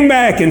came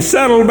back and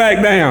settled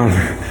back down,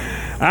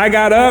 I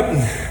got up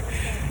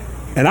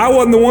and I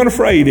wasn't the one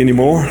afraid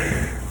anymore.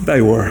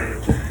 They were.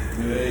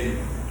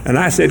 And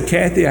I said,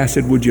 Kathy, I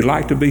said, would you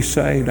like to be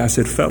saved? I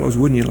said, fellows,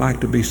 wouldn't you like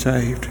to be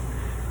saved?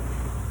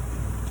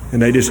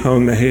 And they just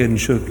hung their head and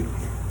shook it.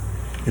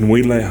 And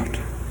we left.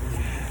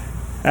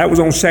 That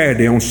was on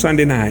Saturday. On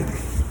Sunday night,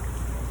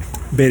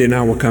 Betty and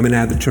I were coming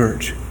out of the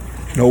church.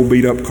 An old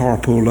beat-up car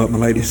pulled up. My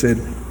lady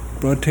said,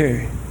 Brother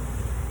Terry.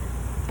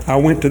 I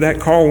went to that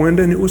car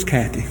window, and it was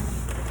Kathy.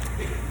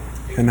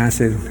 And I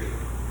said,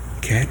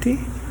 Kathy?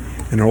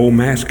 And her old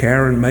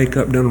mascara and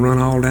makeup done run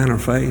all down her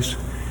face.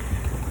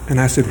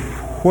 And I said,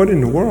 what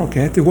in the world,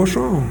 Kathy? What's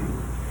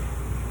wrong?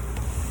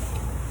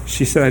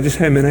 She said, I just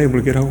haven't been able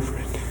to get over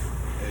it.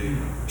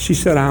 She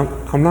said,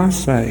 I'm not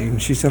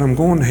saved. She said, I'm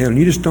going to hell, and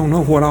you just don't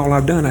know what all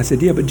I've done. I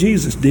said, yeah, but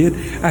Jesus did.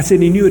 I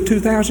said, he knew it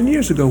 2,000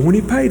 years ago when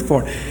he paid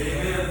for it.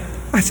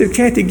 I said,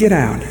 Kathy, get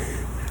out.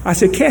 I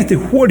said, Kathy,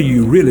 what do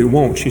you really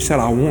want? She said,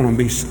 I want to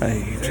be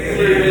saved.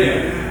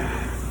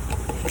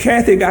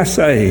 Kathy got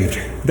saved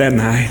that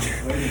night.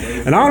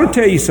 And I want to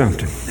tell you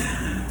something.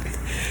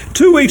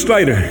 2 weeks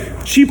later,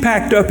 she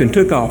packed up and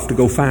took off to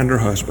go find her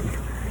husband.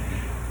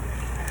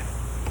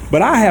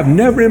 But I have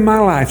never in my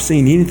life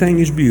seen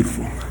anything as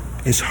beautiful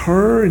as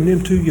her and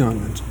them two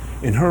young ones,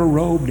 and her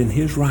robed in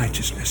his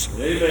righteousness.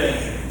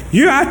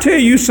 Amen. I tell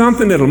you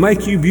something that'll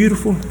make you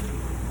beautiful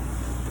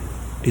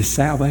is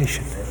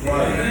salvation.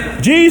 Right.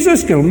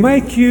 Jesus can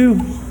make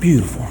you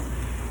beautiful,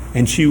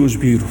 and she was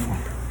beautiful.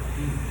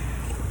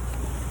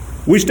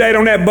 We stayed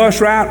on that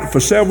bus route for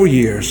several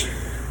years.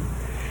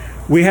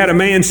 We had a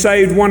man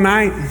saved one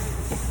night.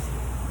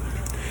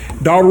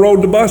 Daughter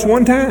rode the bus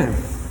one time.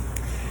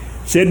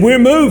 Said, we're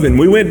moving.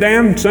 We went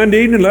down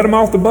Sunday evening, let them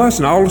off the bus,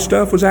 and all the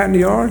stuff was out in the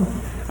yard.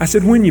 I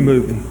said, when you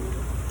moving?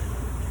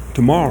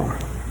 Tomorrow.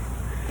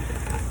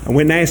 I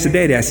went and asked the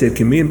daddy. I said,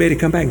 can me and Betty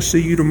come back and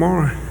see you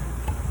tomorrow?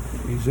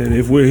 He said,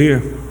 if we're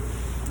here.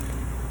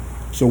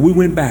 So we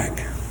went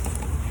back.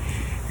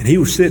 And he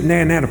was sitting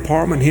there in that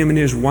apartment, him and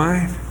his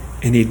wife,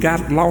 and he'd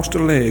lost a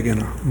leg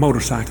in a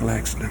motorcycle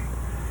accident.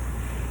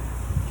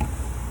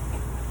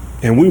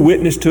 And we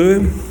witnessed to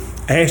him.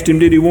 Asked him,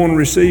 did he want to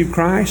receive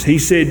Christ? He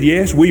said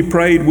yes. We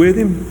prayed with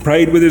him,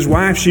 prayed with his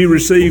wife. She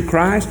received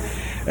Christ.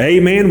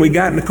 Amen. We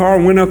got in the car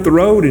and went up the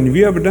road. And have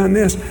you ever done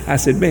this? I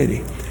said,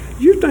 Betty,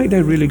 you think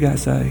they really got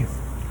saved?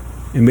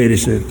 And Betty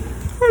said,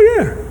 oh,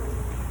 yeah.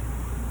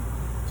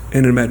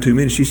 And in about 2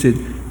 minutes, she said,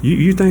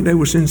 you think they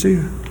were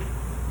sincere?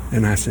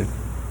 And I said,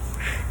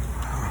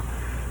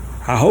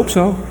 I hope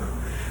so.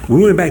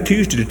 We went back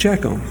Tuesday to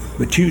check on them.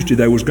 But Tuesday,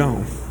 they was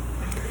gone.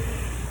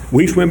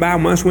 Weeks went by,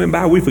 months went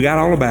by. We forgot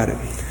all about it.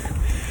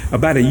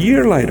 About a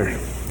year later,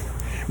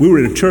 we were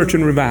at a church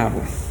in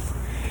revival.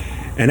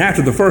 And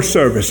after the first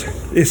service,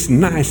 this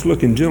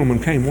nice-looking gentleman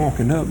came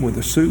walking up with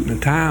a suit and a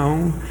tie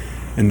on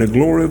and the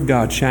glory of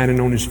God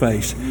shining on his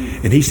face.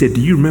 And he said,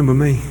 do you remember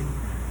me?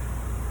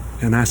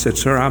 And I said,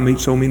 sir, I meet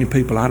so many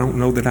people, I don't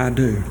know that I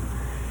do.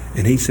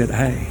 And he said,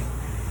 I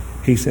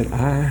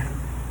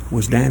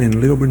was down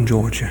in Lilburn,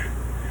 Georgia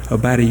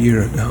about a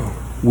year ago.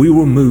 We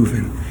were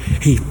moving.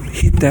 He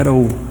hit that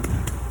old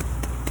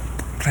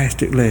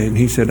plastic leg. And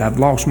he said, I've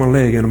lost my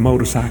leg in a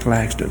motorcycle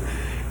accident.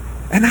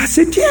 And I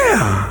said,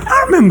 yeah,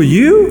 I remember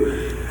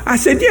you. I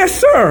said, yes,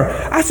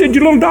 sir. I said,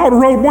 your little daughter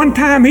rode one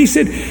time. He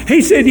said,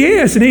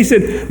 yes. And he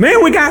said,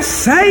 man, we got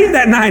saved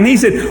that night. And he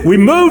said, we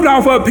moved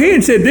off up here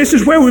and said, this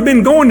is where we've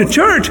been going to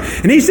church.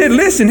 And he said,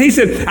 listen, he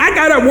said, I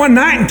got up one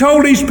night and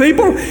told these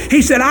people,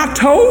 he said, I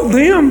told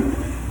them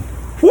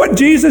what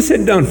Jesus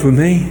had done for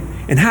me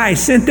and how he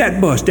sent that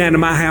bus down to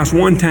my house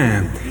one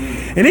time.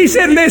 And he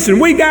said, listen,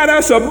 we got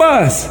us a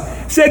bus.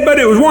 Said, but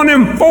it was one of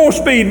them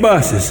 4-speed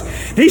buses.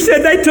 He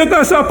said they took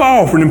us up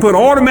offering and put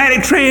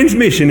automatic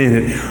transmission in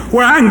it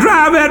where I can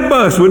drive that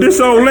bus with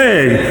this old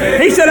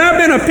leg. He said, I've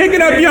been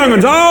picking up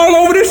young'uns all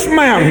over this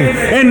mountain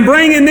and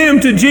bringing them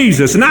to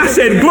Jesus. And I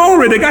said,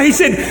 glory to God. He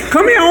said,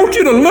 come here, I want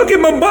you to look at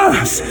my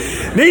bus.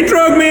 And he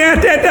drug me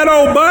out that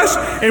old bus,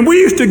 and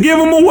we used to give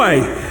them away.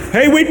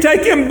 Hey, we'd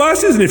take them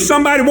buses, and if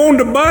somebody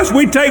wanted a bus,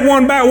 we'd take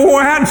one back,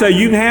 wore out, and say,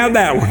 you can have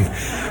that one.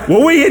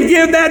 Well, we'd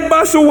give that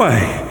bus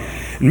away.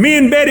 Me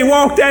and Betty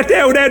walked out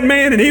there with that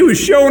man, and he was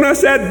showing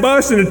us that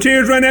bus, and the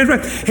tears ran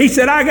down. He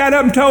said, I got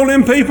up and told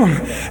them people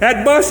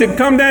that bus had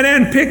come down there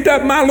and picked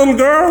up my little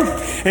girl.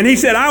 And he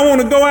said, I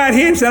want to go out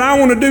here and said, I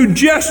want to do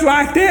just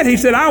like that. He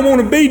said, I want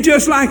to be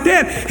just like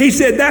that. He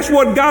said, that's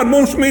what God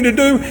wants me to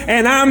do,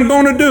 and I'm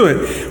going to do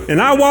it.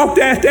 And I walked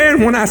out there,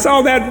 and when I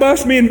saw that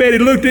bus, me and Betty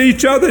looked at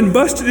each other and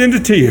busted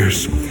into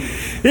tears.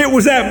 It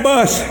was that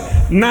bus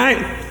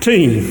night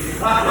 19.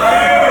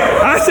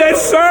 I said,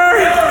 sir,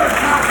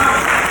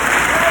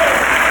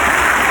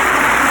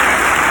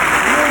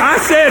 I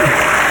said,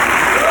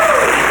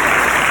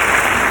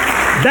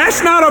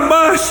 that's not a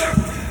bus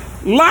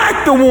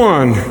like the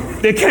one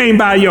that came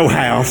by your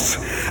house.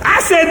 I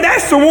said,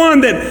 that's the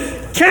one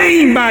that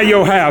came by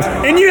your house.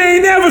 And you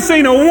ain't never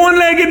seen a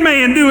one-legged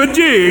man do a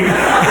jig.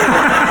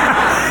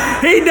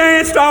 He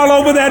danced all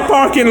over that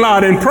parking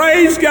lot and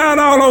praised God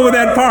all over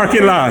that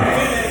parking lot.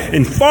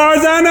 And as far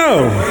as I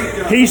know,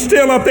 he's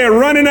still up there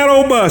running that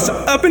old bus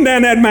up and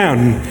down that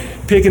mountain,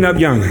 picking up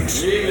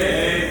young'uns.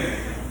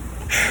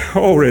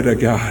 Glory to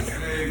God.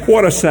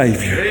 What a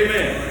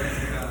Savior.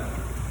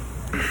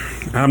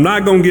 I'm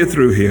not going to get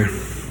through here.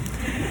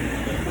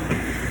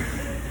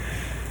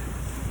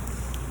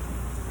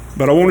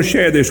 But I want to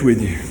share this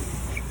with you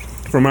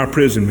from our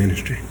prison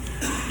ministry.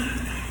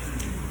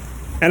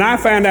 And I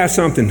found out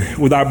something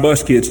with our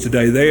bus kids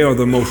today. They are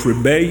the most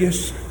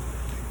rebellious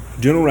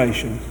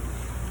generation,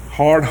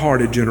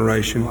 hard-hearted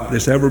generation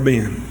that's ever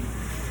been.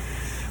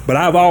 But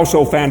I've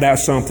also found out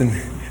something,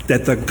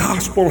 that the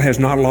gospel has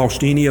not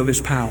lost any of its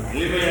power.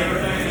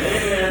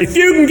 If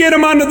you can get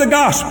them under the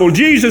gospel,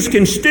 Jesus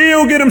can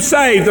still get them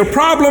saved. The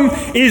problem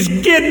is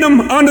getting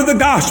them under the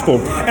gospel.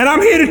 And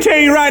I'm here to tell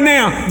you right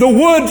now, the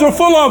woods are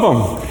full of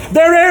them.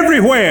 They're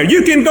everywhere.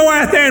 You can go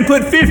out there and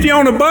put 50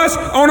 on a bus,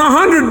 on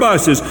 100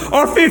 buses,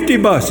 or 50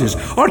 buses,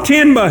 or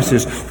 10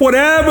 buses.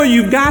 Whatever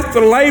you've got the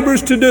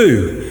laborers to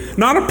do.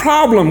 Not a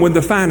problem with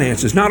the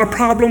finances, not a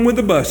problem with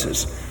the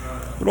buses.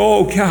 But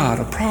oh God,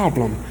 a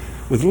problem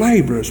with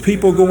laborers,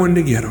 people going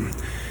to get them.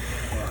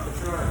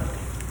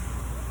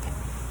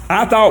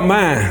 I thought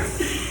my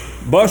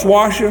bus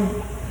washer,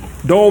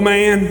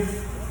 doorman,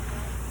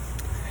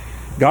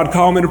 God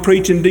called me to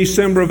preach in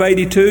December of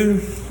 82,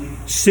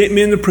 sent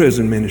me in the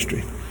prison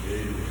ministry.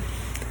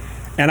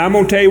 And I'm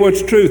going to tell you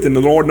what's the truth, and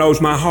the Lord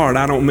knows my heart.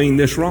 I don't mean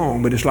this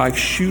wrong, but it's like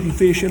shooting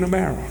fish in a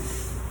barrel.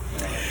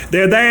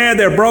 They're there,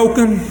 they're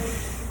broken.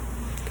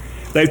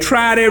 They've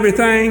tried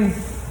everything.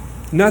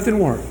 Nothing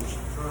works.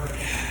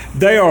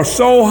 They are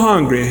so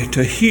hungry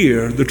to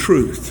hear the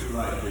truth.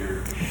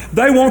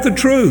 They want the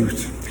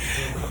truth.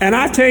 And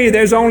I tell you,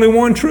 there's only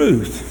one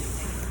truth.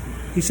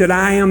 He said,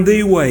 I am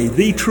the way,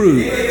 the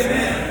truth,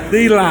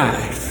 the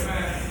life.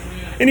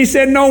 And he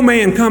said, no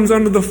man comes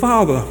unto the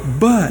Father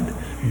but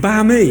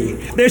by me.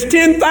 There's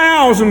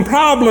 10,000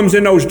 problems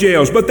in those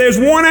jails, but there's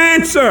one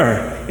answer,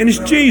 and it's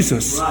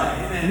Jesus.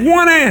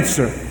 One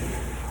answer.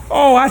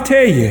 Oh, I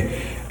tell you.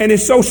 And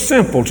it's so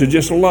simple to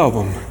just love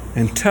them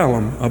and tell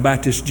them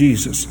about this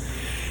Jesus.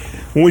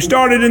 When we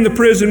started in the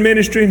prison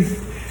ministry,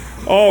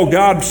 oh,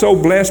 God, so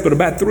blessed, but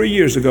about 3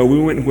 years ago, we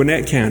went to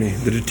Gwinnett County,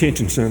 the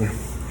detention center.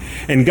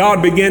 And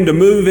God began to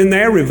move in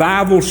there.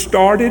 Revival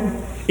started.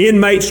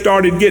 Inmates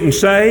started getting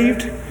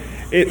saved.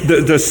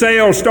 The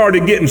cells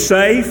started getting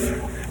safe.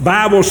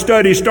 Bible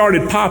studies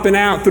started popping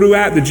out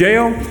throughout the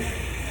jail.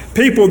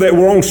 People that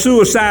were on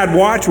suicide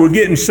watch were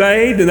getting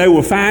saved, and they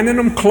were finding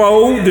them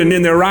clothed and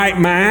in their right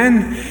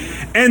mind.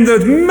 And the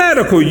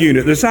medical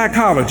unit, the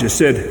psychologist,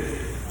 said,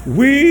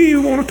 we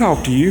want to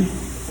talk to you.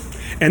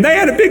 And they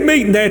had a big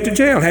meeting there at the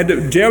jail, had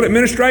the jail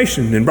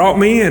administration, and brought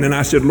me in. And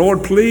I said,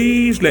 Lord,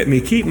 please let me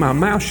keep my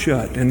mouth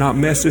shut and not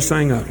mess this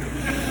thing up.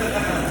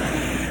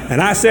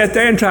 And I sat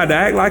there and tried to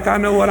act like I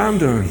know what I'm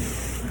doing.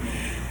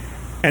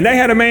 And they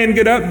had a man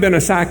get up, been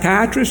a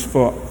psychiatrist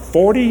for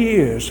 40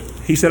 years.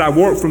 He said, I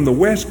worked from the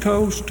West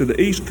Coast to the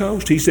East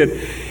Coast. He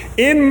said,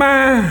 in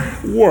my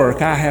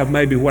work, I have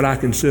maybe what I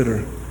consider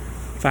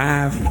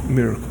 5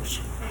 miracles.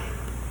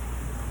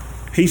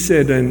 He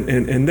said,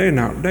 and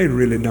they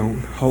really don't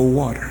hold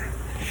water.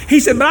 He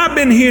said, but I've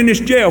been here in this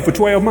jail for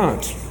 12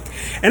 months.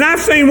 And I've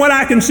seen what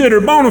I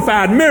consider bona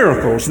fide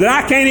miracles that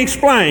I can't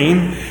explain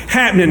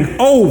happening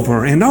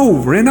over and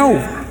over and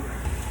over.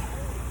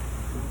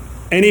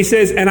 And he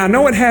says, and I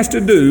know it has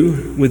to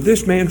do with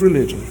this man's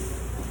religion.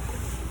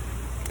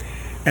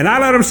 And I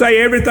let them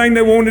say everything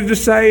they wanted to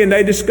say, and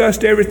they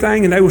discussed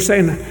everything, and they were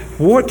saying,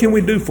 what can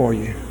we do for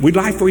you? We'd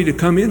like for you to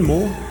come in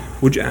more.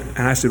 Would you? And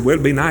I said, well,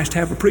 it'd be nice to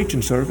have a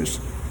preaching service.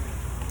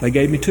 They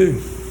gave me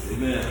 2.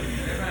 Amen.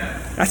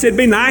 I said, it'd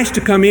be nice to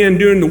come in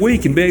during the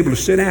week and be able to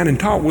sit down and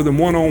talk with them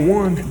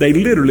one-on-one. They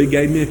literally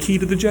gave me a key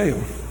to the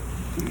jail.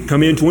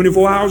 Come in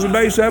 24 hours a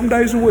day, 7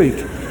 days a week.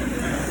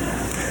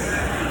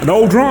 An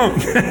old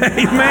drunk.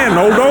 Amen. An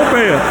old dope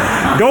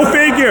head. Go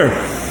figure.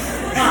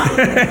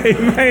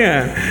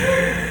 Amen.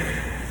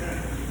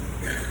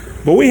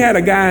 But we had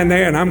a guy in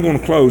there, and I'm going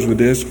to close with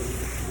this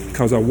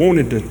because I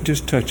wanted to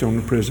just touch on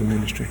the prison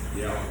ministry.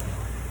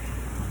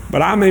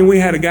 But I mean, we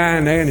had a guy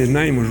in there, and his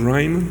name was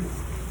Raymond.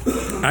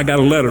 I got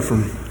a letter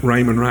from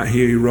Raymond right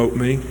here. He wrote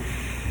me.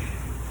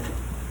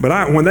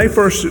 But when they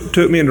first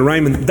took me into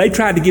Raymond, they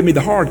tried to give me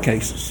the hard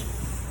cases.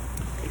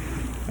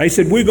 They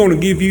said, we're going to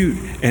give you,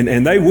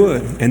 and they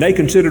would, and they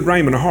considered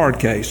Raymond a hard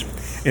case.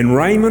 And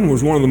Raymond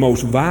was one of the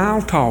most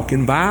vile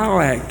talking, vile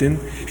acting.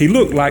 He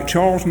looked like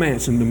Charles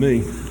Manson to me.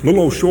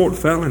 Little old short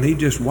fella, and he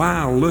just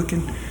wild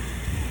looking.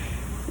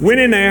 Went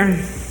in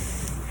there,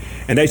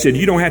 And they said,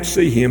 you don't have to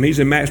see him. He's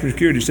in maximum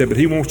security. He said, but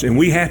he wants, and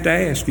we have to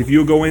ask if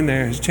you'll go in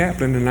there as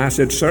chaplain. And I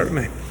said,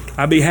 certainly.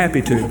 I'd be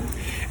happy to.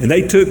 And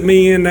they took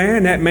me in there,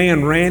 and that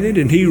man ranted,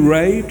 and he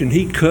raved, and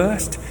he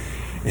cussed,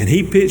 and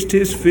he pitched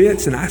his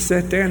fits, and I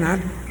sat there, and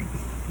I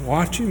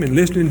watched him and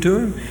listening to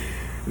him.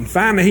 And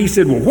finally he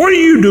said, well, what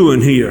are you doing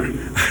here?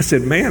 I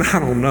said, man, I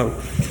don't know.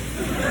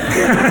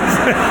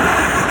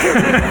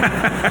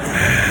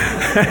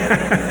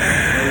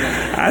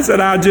 I said,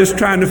 I was just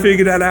trying to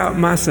figure that out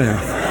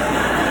myself.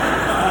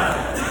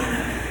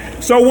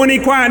 So when he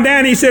quieted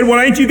down, he said, well,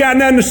 ain't you got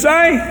nothing to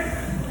say?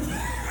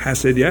 I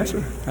said, yes,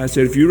 sir. I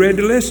said, if you're ready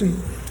to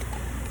listen.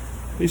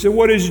 He said,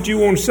 what is it you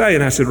want to say?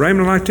 And I said,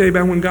 Raymond, I'd like to tell you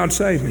about when God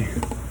saved me.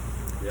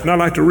 And I'd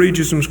like to read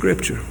you some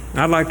scripture.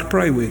 I'd like to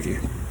pray with you.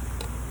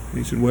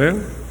 He said,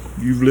 well,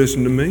 you've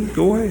listened to me.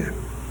 Go ahead.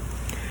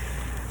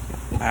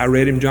 I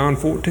read him John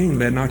 14,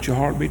 let not your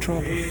heart be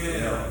troubled.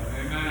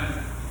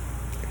 Amen.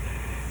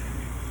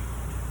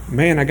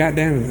 Man, I got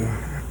down to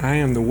I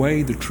am the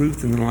way, the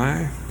truth, and the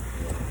life.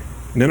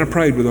 And then I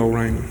prayed with old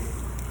Raymond.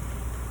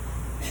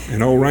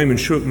 And old Raymond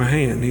shook my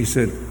hand. He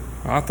said,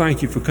 I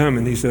thank you for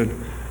coming. He said,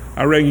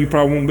 I reckon you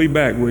probably won't be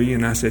back, will you?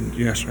 And I said,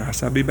 yes, sir. I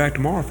said, I'll be back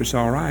tomorrow if it's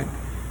all right.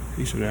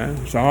 He said,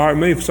 it's all right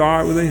with me if it's all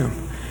right with them.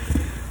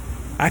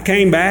 I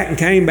came back,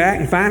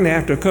 and finally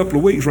after a couple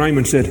of weeks,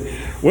 Raymond said,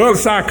 well, the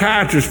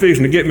psychiatrist's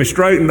fixing to get me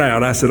straightened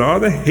out. I said, are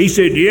they? He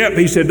said, yep.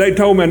 He said, they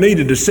told me I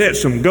needed to set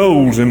some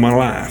goals in my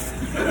life.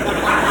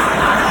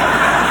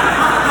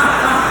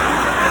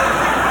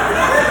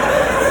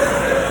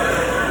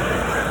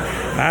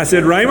 I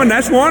said, Raymond,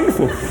 that's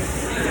wonderful.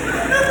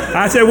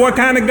 I said, what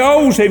kind of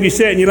goals have you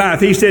set in your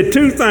life? He said,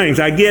 2 things.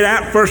 I get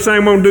out, first thing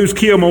I'm going to do is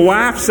kill my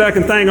wife.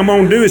 Second thing I'm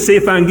going to do is see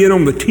if I can get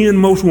on the 10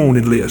 most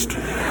wanted list.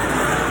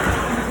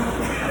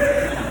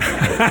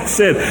 I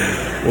said,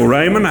 well,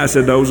 Raymond, I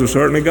said, those are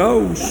certainly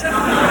goals.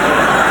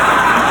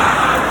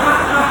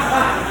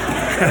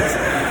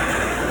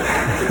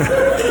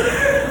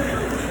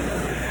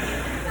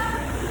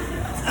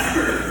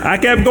 I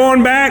kept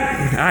going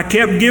back. I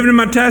kept giving him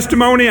my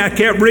testimony. I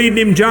kept reading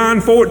him John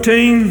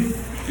 14.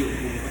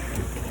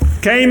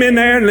 Came in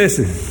there and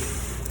listened.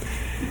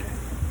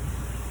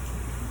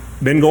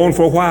 Been going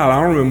for a while.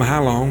 I don't remember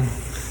how long.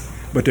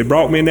 But they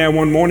brought me in there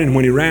one morning.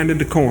 When he rounded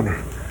the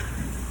corner,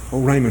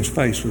 old Raymond's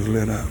face was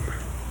lit up.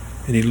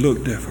 And he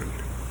looked different.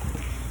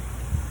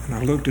 And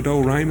I looked at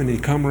old Raymond. And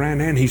he come around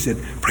there and he said,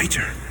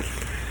 preacher,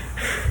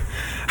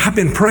 I've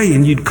been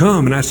praying you'd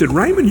come. And I said,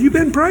 Raymond, you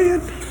been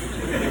praying?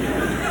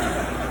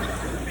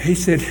 He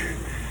said,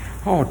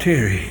 oh,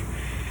 Terry.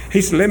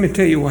 He said, let me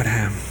tell you what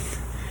happened.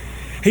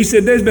 He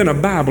said, there's been a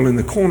Bible in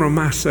the corner of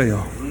my cell.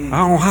 I don't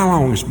know how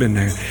long it's been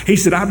there. He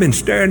said, I've been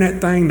staring that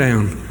thing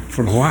down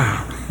for a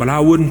while, but I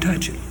wouldn't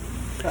touch it.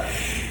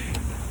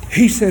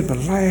 He said, but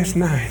last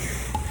night,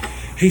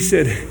 he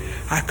said,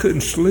 I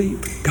couldn't sleep.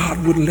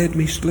 God wouldn't let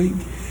me sleep.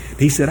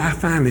 He said, I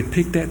finally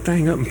picked that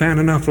thing up and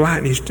found enough light,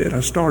 and he said, I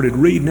started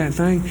reading that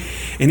thing,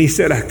 and he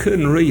said, I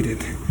couldn't read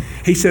it.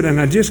 He said, and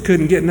I just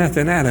couldn't get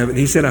nothing out of it.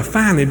 He said, I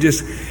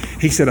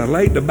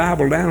laid the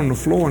Bible down on the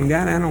floor and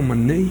got down on my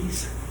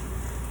knees.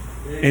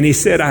 And he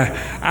said,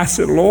 I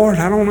said, Lord,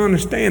 I don't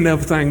understand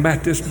everything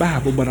about this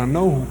Bible, but I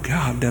know,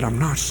 God, that I'm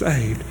not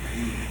saved.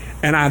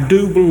 And I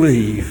do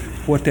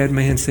believe what that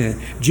man said.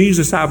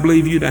 Jesus, I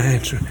believe you to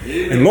answer.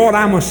 And Lord,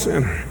 I'm a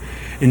sinner.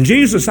 And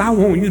Jesus, I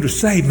want you to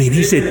save me. And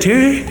he said,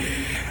 Terry,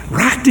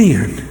 right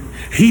then,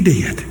 he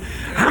did.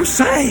 I'm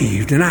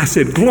saved. And I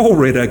said,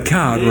 glory to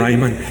God,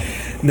 Raymond.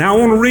 Now I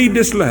want to read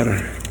this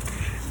letter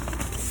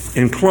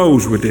and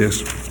close with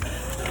this.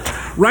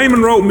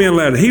 Raymond wrote me a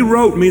letter. He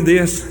wrote me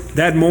this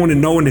that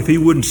morning knowing if he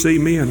wouldn't see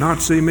me or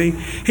not see me.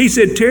 He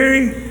said,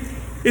 Terry,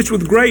 it's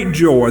with great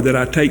joy that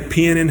I take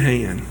pen in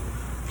hand,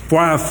 for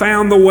I have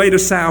found the way to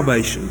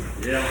salvation.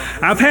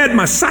 I've had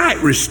my sight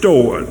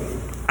restored.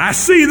 I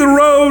see the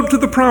road to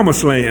the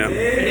promised land.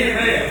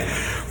 Amen.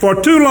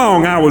 For too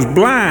long I was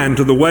blind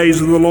to the ways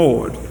of the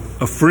Lord,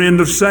 a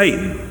friend of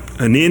Satan,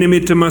 an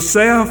enemy to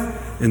myself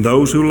and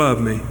those who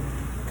love me.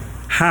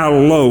 How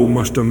low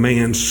must a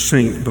man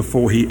sink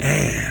before he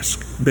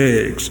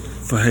begs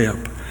for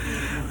help?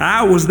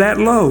 I was that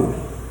low.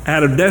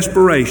 Out of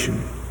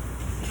desperation,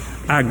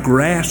 I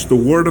grasped the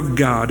Word of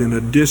God in a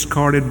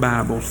discarded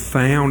Bible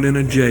found in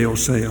a jail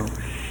cell,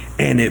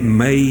 and it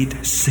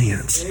made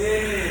sense.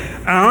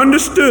 I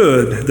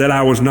understood that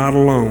I was not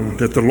alone,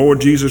 that the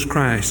Lord Jesus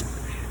Christ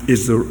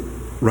is the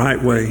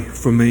right way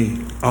for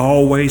me,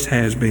 always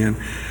has been.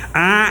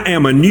 I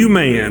am a new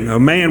man, a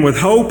man with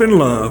hope and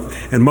love,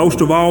 and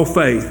most of all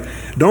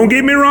faith. Don't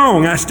get me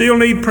wrong, I still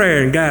need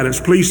prayer and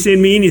guidance. Please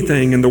send me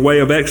anything in the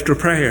way of extra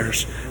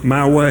prayers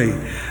my way.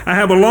 I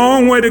have a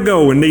long way to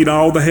go and need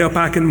all the help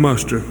I can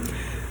muster.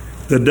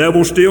 The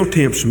devil still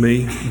tempts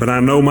me, but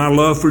I know my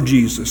love for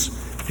Jesus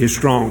is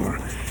stronger.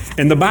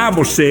 And the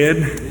Bible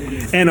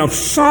said, and of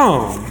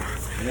some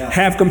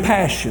have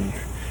compassion,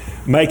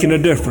 making a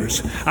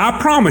difference. I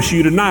promise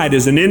you tonight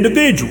as an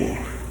individual,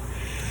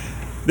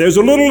 there's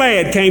a little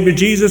lad came to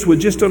Jesus with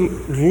just a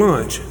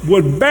lunch,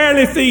 would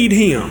barely feed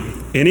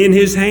him. And in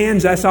his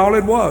hands, that's all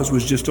it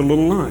was just a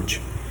little lunch.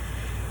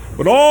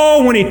 But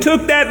oh, when he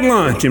took that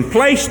lunch and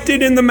placed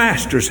it in the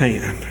master's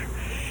hand,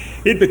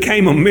 it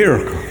became a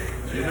miracle.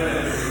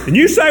 Amen. And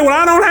you say, well,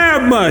 I don't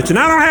have much, and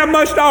I don't have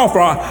much to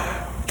offer.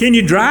 Can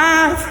you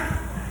drive?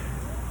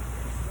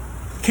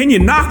 Can you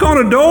knock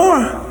on a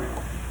door?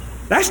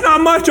 That's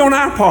not much on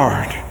our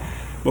part.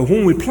 But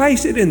when we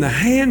place it in the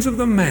hands of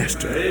the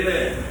master,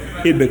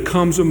 amen, it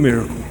becomes a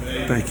miracle.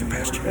 Thank you,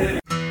 Pastor.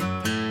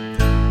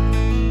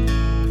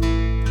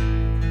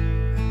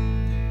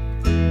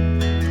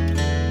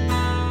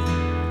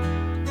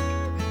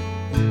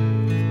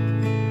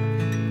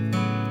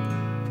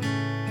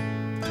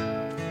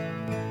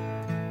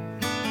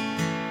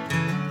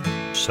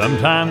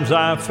 Sometimes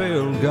I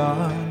fail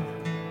God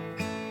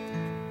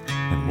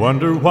and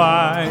wonder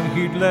why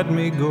He'd let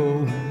me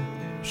go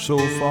so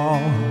far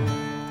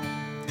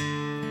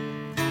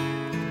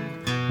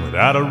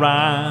without a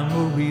rhyme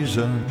or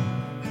reason.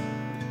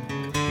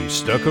 He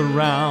stuck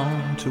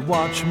around to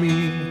watch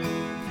me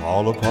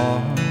fall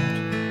apart.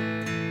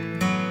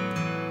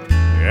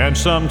 And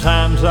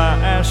sometimes I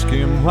ask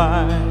Him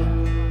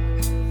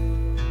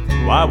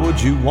why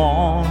would you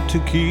want to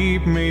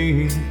keep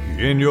me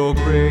in your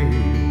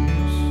grace?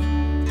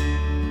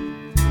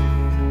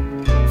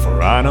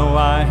 For I know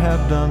I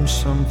have done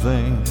some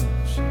things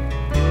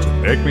to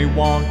make me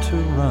want to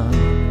run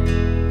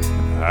and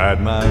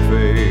hide my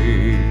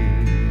face.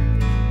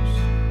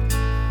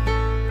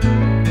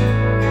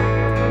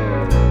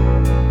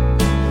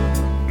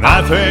 And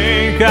I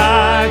think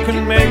I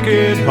can make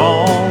it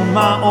on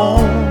my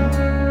own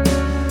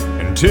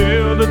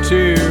until the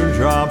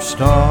teardrops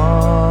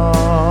start.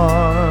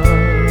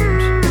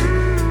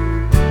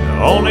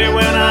 Only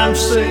when I'm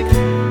sick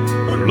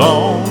or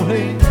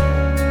lonely,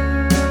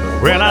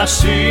 when I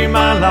see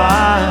my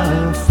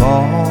life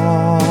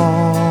falling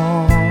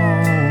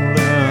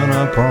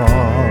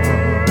apart.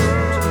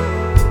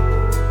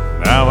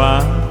 Now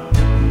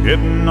I'm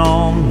getting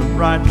on the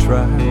right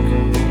track.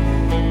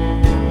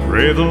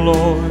 Pray the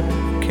Lord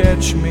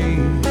catch me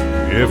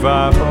if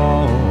I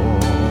fall.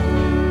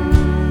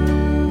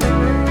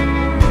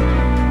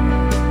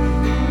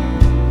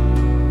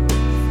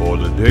 For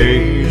the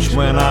days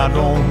when I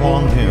don't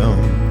want Him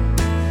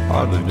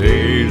are the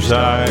days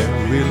I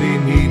really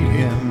need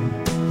Him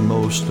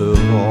most of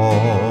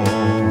all.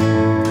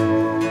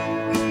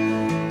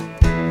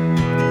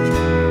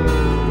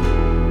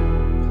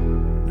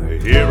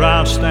 Here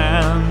I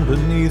stand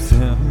beneath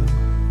Him,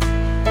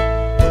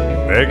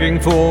 begging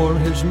for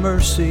His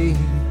mercy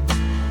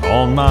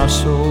on my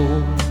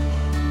soul.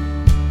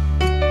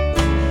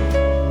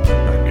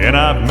 Again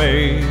I've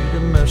made a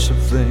mess of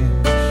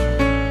things.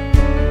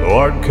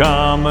 Lord,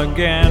 come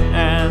again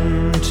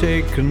and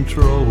take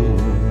control.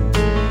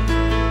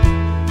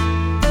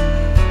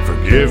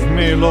 Forgive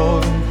me,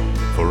 Lord,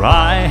 for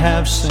I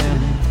have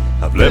sinned.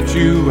 I've left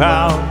you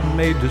out and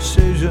made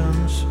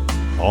decisions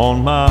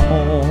on my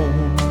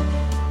own.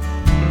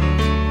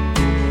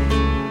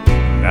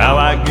 Now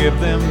I give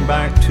them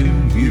back to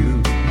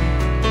you.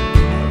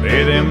 I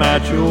lay them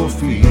at your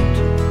feet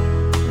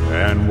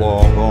and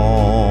walk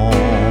on.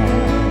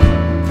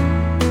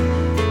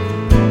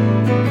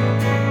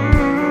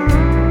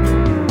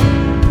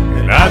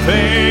 And I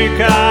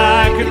think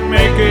I could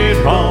make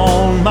it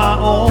on my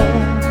own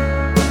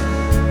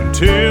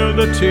till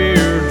the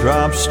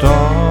teardrops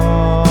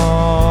start.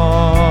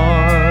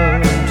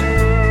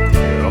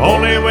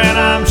 Only when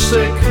I'm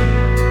sick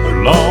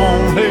or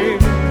lonely,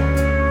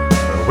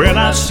 or when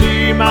I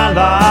see my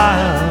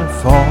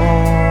life falling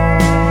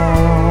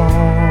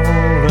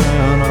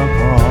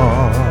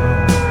apart.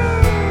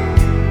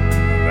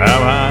 Now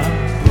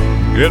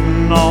I'm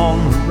getting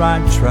on the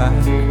right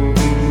track.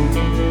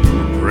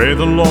 Pray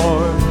the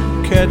Lord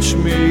catch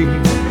me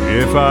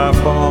if I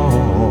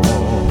fall.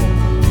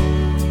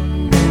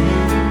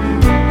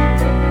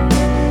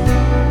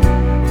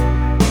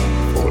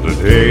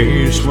 The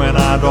days when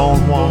I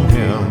don't want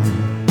Him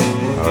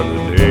are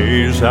the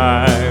days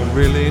I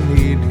really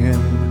need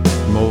Him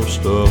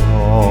most of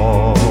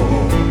all.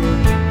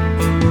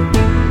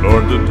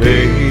 Lord, the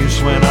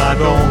days when I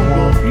don't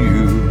want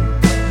You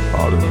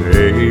are the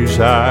days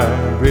I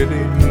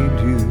really need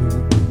You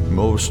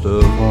most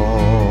of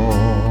all.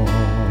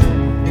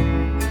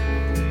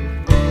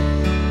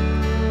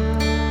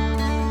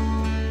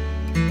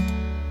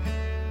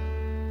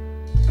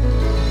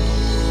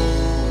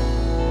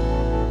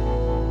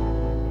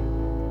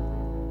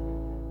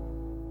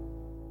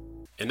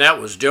 And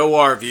that was Joe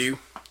Arview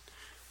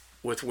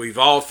with We've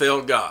All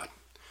Failed God.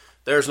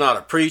 There's not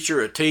a preacher,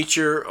 a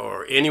teacher,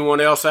 or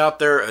anyone else out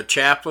there, a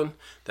chaplain,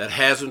 that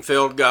hasn't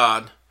failed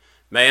God,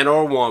 man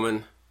or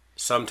woman,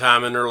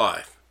 sometime in their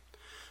life.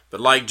 But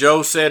like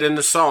Joe said in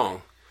the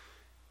song,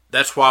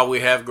 that's why we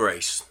have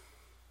grace.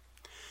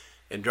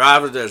 And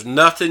driver, there's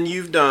nothing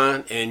you've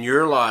done in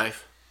your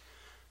life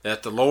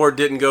that the Lord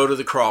didn't go to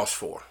the cross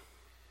for.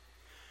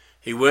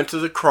 He went to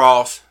the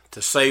cross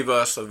to save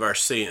us of our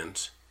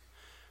sins.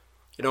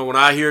 You know, when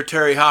I hear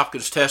Terry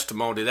Hopkins'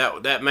 testimony,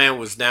 that man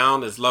was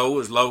down as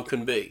low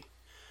can be.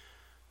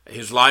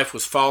 His life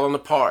was falling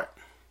apart.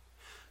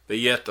 But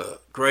yet the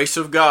grace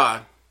of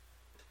God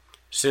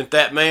sent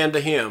that man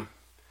to him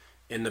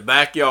in the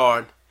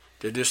backyard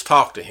to just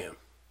talk to him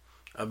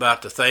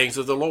about the things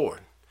of the Lord.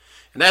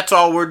 And that's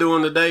all we're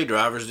doing today,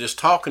 drivers, just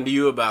talking to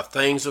you about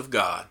things of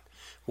God.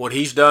 What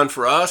he's done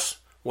for us,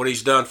 what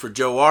he's done for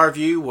Joe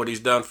Arview, what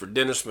he's done for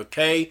Dennis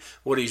McKay,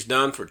 what he's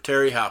done for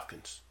Terry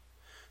Hopkins.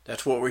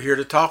 That's what we're here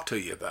to talk to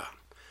you about.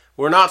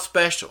 We're not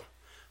special.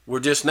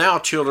 We're just now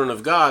children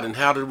of God. And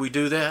how did we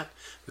do that?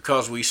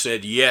 Because we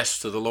said yes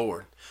to the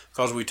Lord.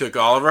 Because we took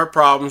all of our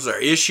problems, our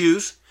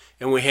issues,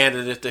 and we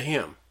handed it to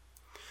him.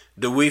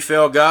 Do we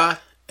fail God?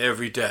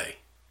 Every day.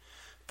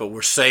 But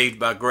we're saved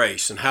by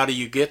grace. And how do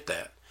you get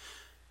that?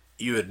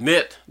 You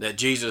admit that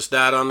Jesus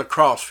died on the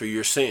cross for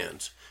your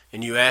sins.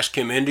 And you ask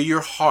him into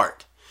your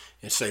heart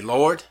and say,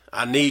 Lord,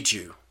 I need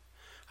you.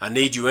 I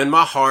need you in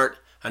my heart.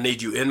 I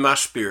need you in my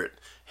spirit.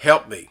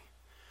 Help me.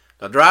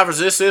 Now, drivers,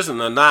 this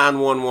isn't a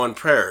 911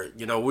 prayer.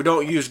 You know, we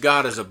don't use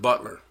God as a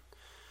butler.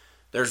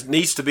 There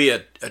needs to be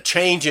a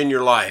change in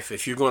your life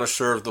if you're going to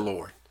serve the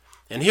Lord.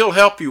 And he'll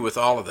help you with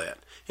all of that.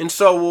 And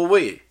so will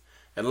we.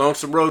 At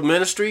Lonesome Road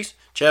Ministries,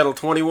 Channel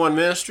 21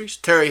 Ministries,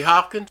 Terry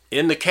Hopkins,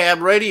 in the cab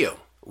radio.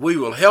 We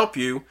will help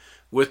you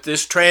with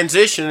this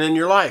transition in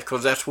your life,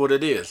 because that's what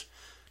it is.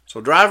 So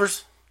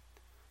drivers,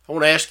 I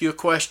want to ask you a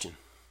question.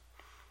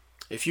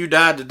 If you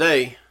died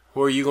today,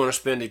 where are you going to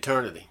spend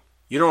eternity?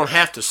 You don't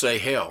have to say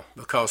hell,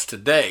 because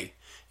today,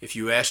 if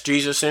you ask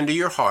Jesus into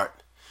your heart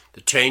to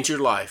change your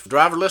life,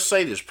 driver, let's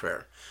say this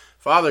prayer.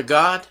 Father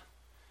God,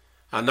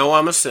 I know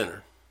I'm a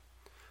sinner.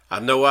 I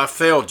know I've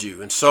failed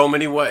you in so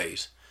many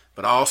ways,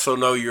 but I also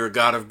know you're a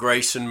God of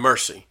grace and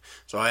mercy.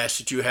 So I ask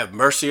that you have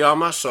mercy on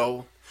my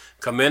soul,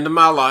 come into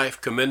my life,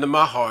 come into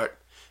my heart,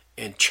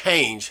 and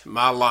change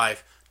my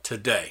life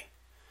today.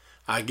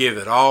 I give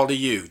it all to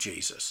you,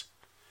 Jesus.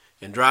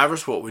 And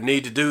drivers, what we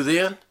need to do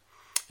then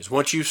is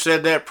once you've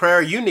said that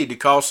prayer, you need to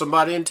call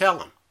somebody and tell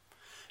them.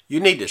 You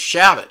need to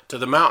shout it to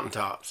the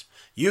mountaintops.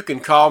 You can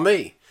call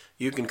me.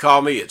 You can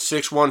call me at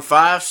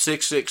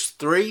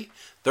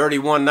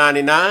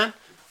 615-663-3199.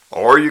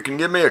 Or you can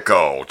give me a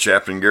call,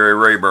 Chaplain Gary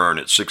Rayburn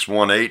at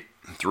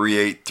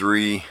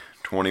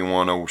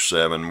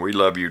 618-383-2107. We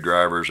love you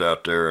drivers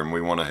out there, and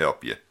we want to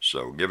help you.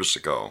 So give us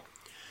a call.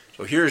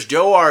 So here's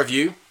Joe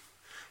Arview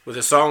with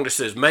a song that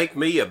says, Make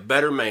Me a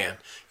Better Man.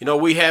 You know,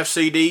 we have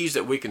CDs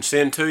that we can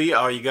send to you.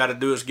 All you got to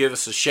do is give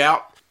us a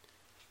shout.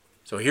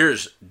 So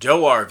here's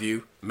Joe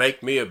Arview,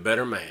 Make Me a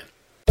Better Man.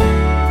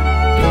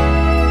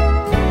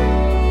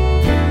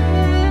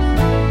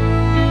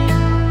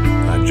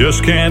 I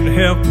just can't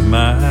help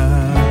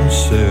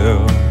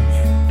myself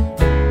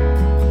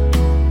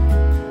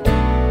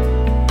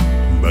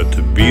but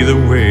to be the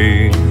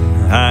way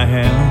I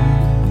am.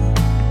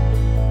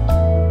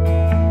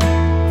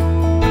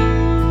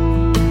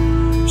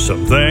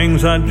 Some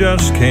things I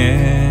just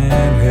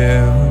can't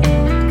help.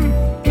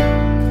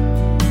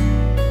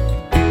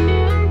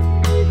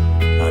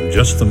 I'm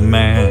just the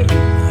man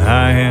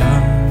I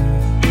am.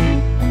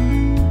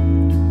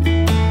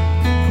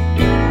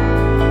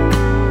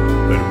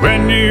 But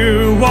when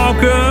you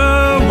walk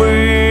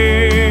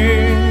away,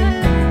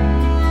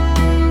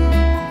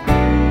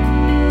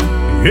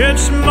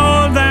 it's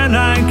more than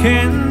I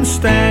can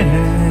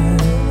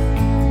stand.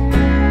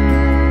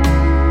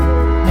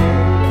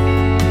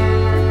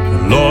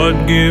 Lord,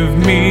 give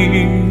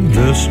me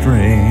the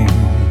strength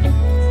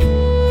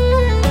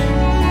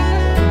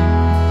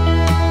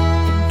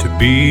to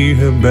be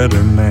a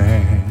better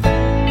man.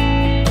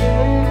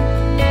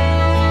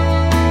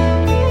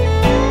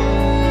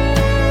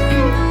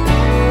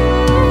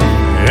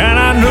 And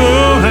I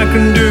know I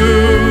can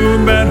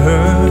do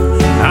better.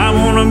 I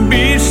want to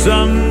be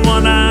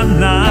someone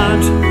I'm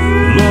not.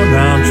 Lord,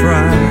 I'll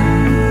try,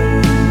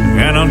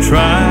 and I'll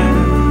try.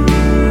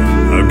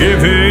 I'll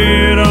give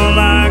it all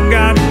I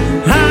got.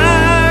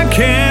 I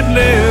can't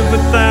live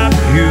without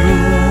you.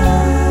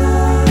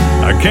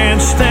 I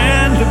can't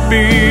stand to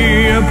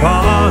be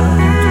apart.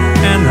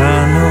 And I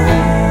know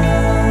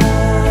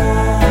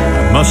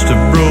I must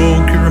have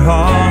broke your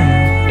heart.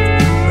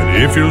 But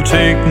if you'll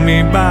take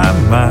me by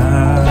my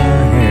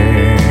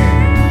hand,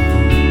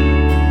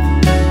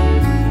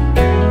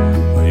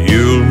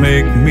 you'll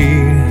make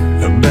me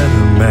a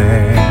better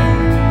man.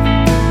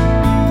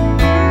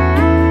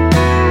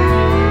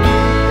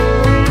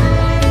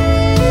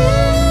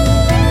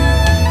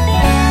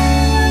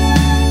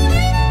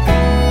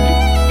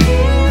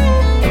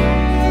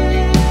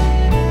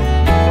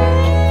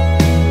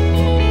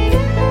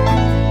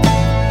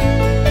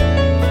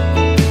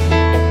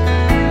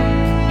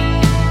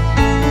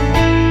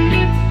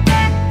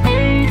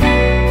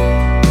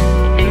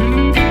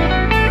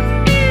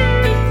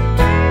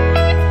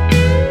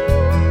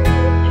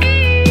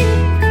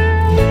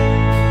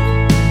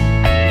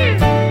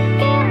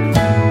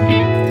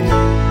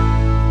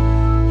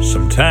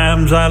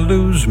 Sometimes I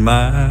lose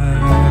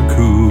my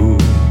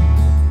cool,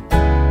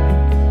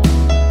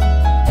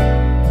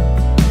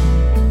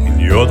 and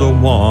you're the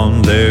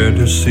one there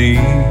to see.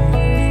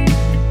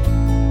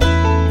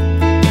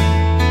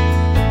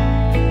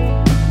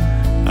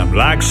 I'm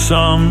like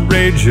some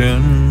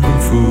raging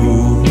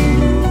fool.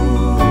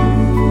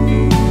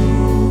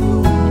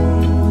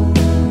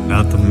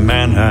 Not the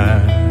man I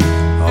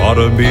ought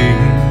to be.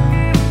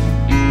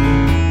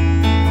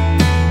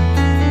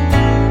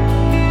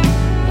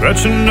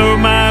 But you know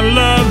my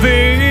love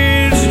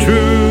is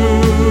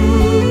true.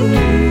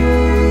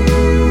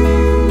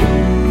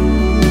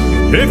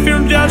 If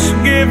you'll just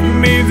give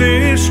me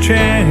this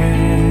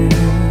chance,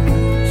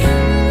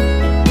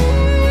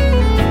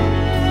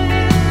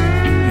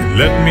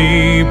 let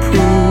me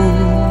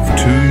prove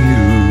to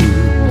you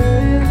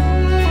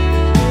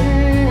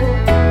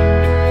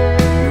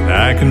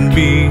that I can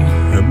be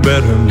a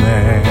better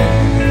man.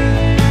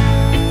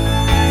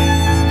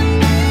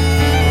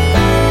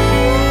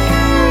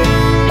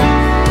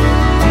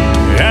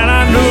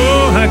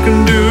 I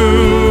can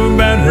do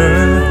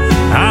better.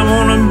 I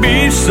wanna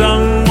be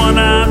someone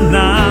I'm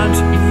not.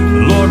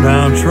 Lord,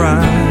 I'll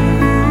try,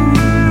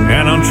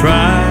 and I'll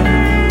try.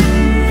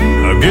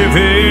 I'll give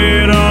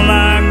it all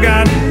I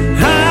got.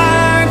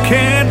 I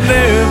can't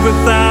live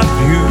without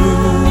you.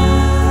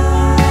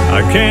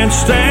 I can't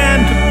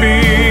stand to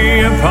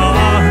be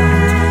apart,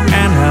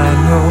 and I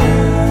know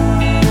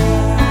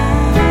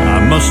I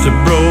must have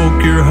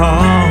broke your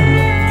heart.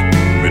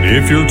 But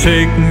if you'll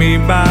take me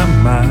by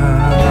my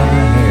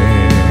hand,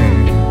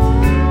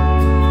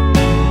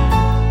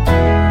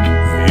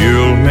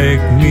 you'll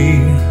make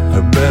me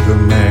a better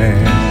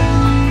man.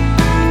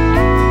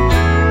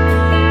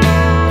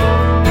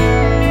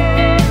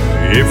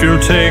 If you'll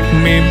take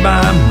me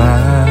by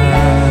my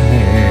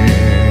hand,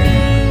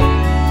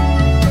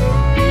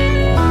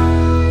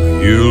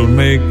 you'll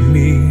make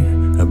me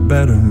a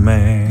better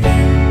man.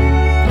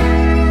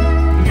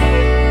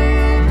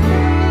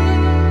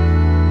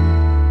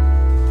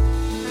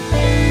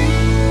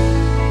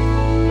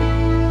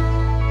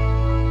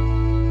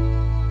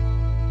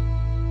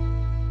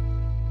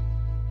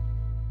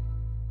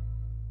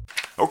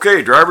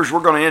 Okay, drivers,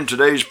 we're going to end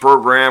today's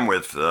program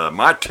with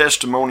my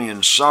testimony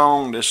and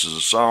song. This is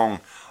a song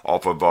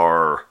off of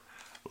our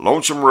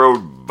Lonesome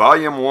Road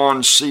Volume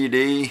 1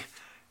 CD.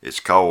 It's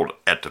called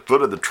At the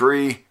Foot of the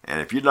Tree. And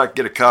if you'd like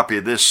to get a copy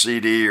of this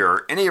CD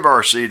or any of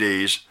our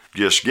CDs,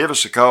 just give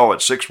us a call at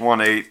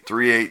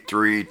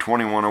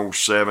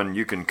 618-383-2107.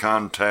 You can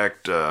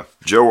contact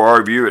Joe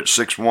Arview at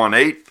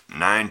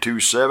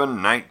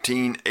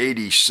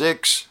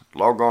 618-927-1986.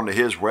 Log on to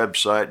his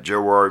website,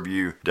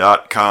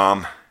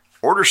 joearview.com.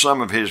 Order some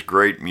of his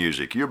great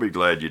music. You'll be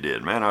glad you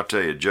did. Man, I'll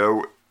tell you,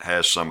 Joe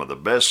has some of the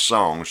best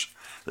songs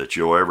that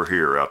you'll ever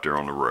hear out there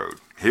on the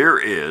road. Here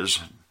is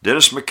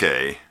Dennis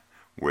McKay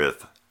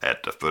with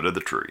At the Foot of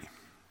the Tree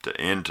to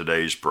end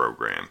today's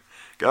program.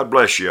 God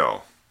bless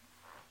y'all.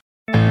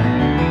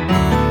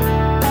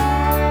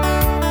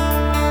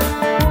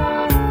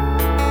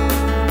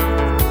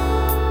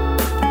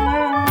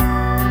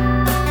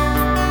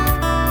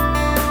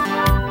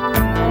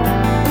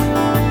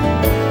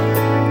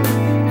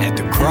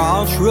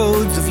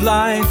 Crossroads of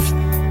life,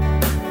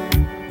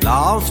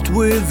 lost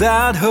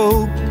without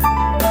hope,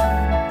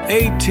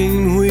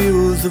 18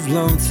 wheels of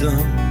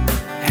lonesome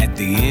at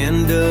the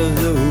end of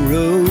the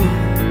road.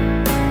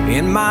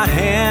 In my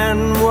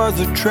hand was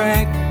a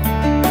tract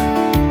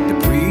the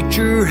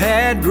preacher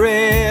had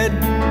read,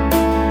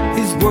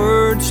 his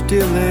words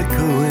still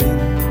echoing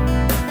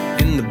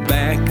in the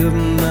back of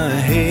my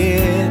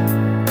head.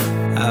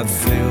 I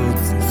felt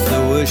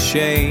so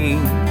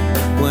ashamed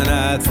when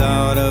I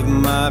thought of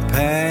my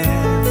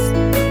past.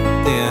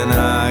 Then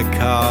I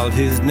called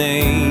his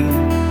name.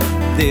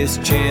 This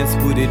chance,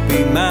 would it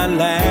be my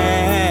last?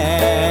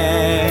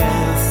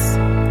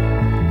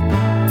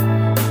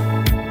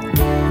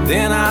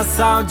 Then I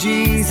saw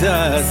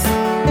Jesus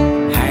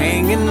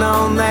hanging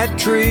on that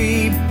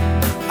tree.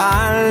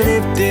 I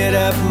lifted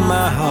up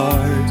my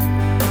heart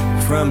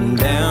from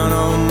down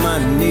on my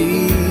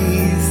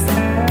knees.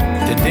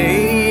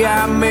 Today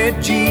I met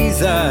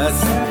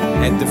Jesus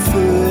at the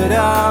foot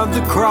of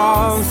the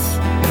cross,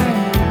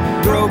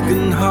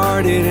 broken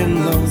hearted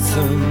and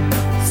lonesome.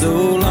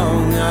 So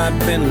long I'd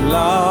been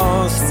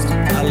lost.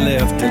 I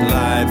left a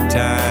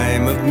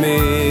lifetime of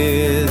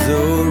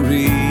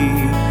misery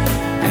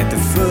at the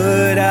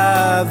foot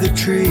of the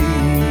tree.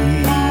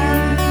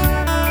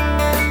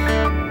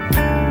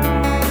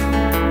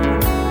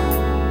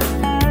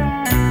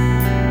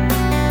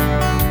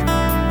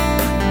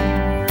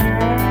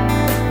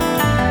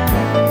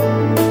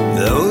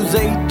 Those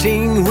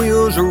 18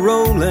 wheels are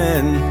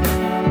rolling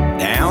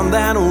down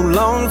that old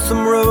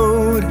lonesome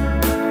road,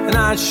 and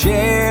I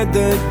shared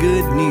the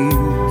good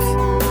news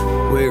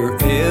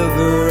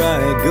wherever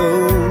I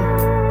go.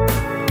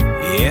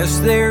 Yes,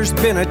 there's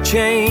been a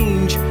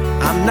change.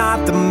 I'm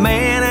not the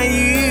man I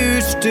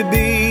used to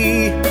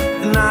be,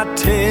 and I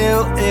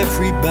tell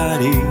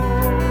everybody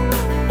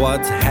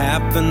what's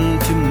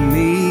happened to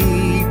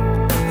me.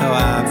 How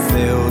I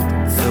felt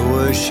so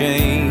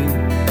ashamed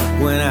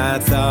when I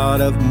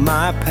thought of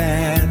my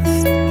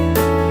past,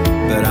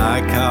 but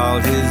I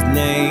called his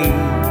name.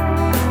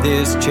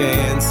 This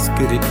chance,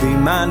 could it be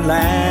my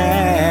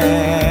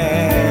last?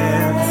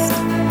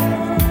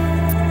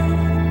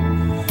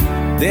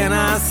 Then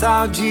I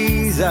saw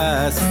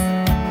Jesus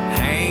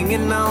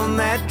hanging on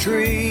that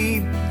tree,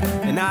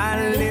 and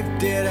I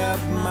lifted up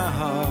my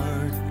heart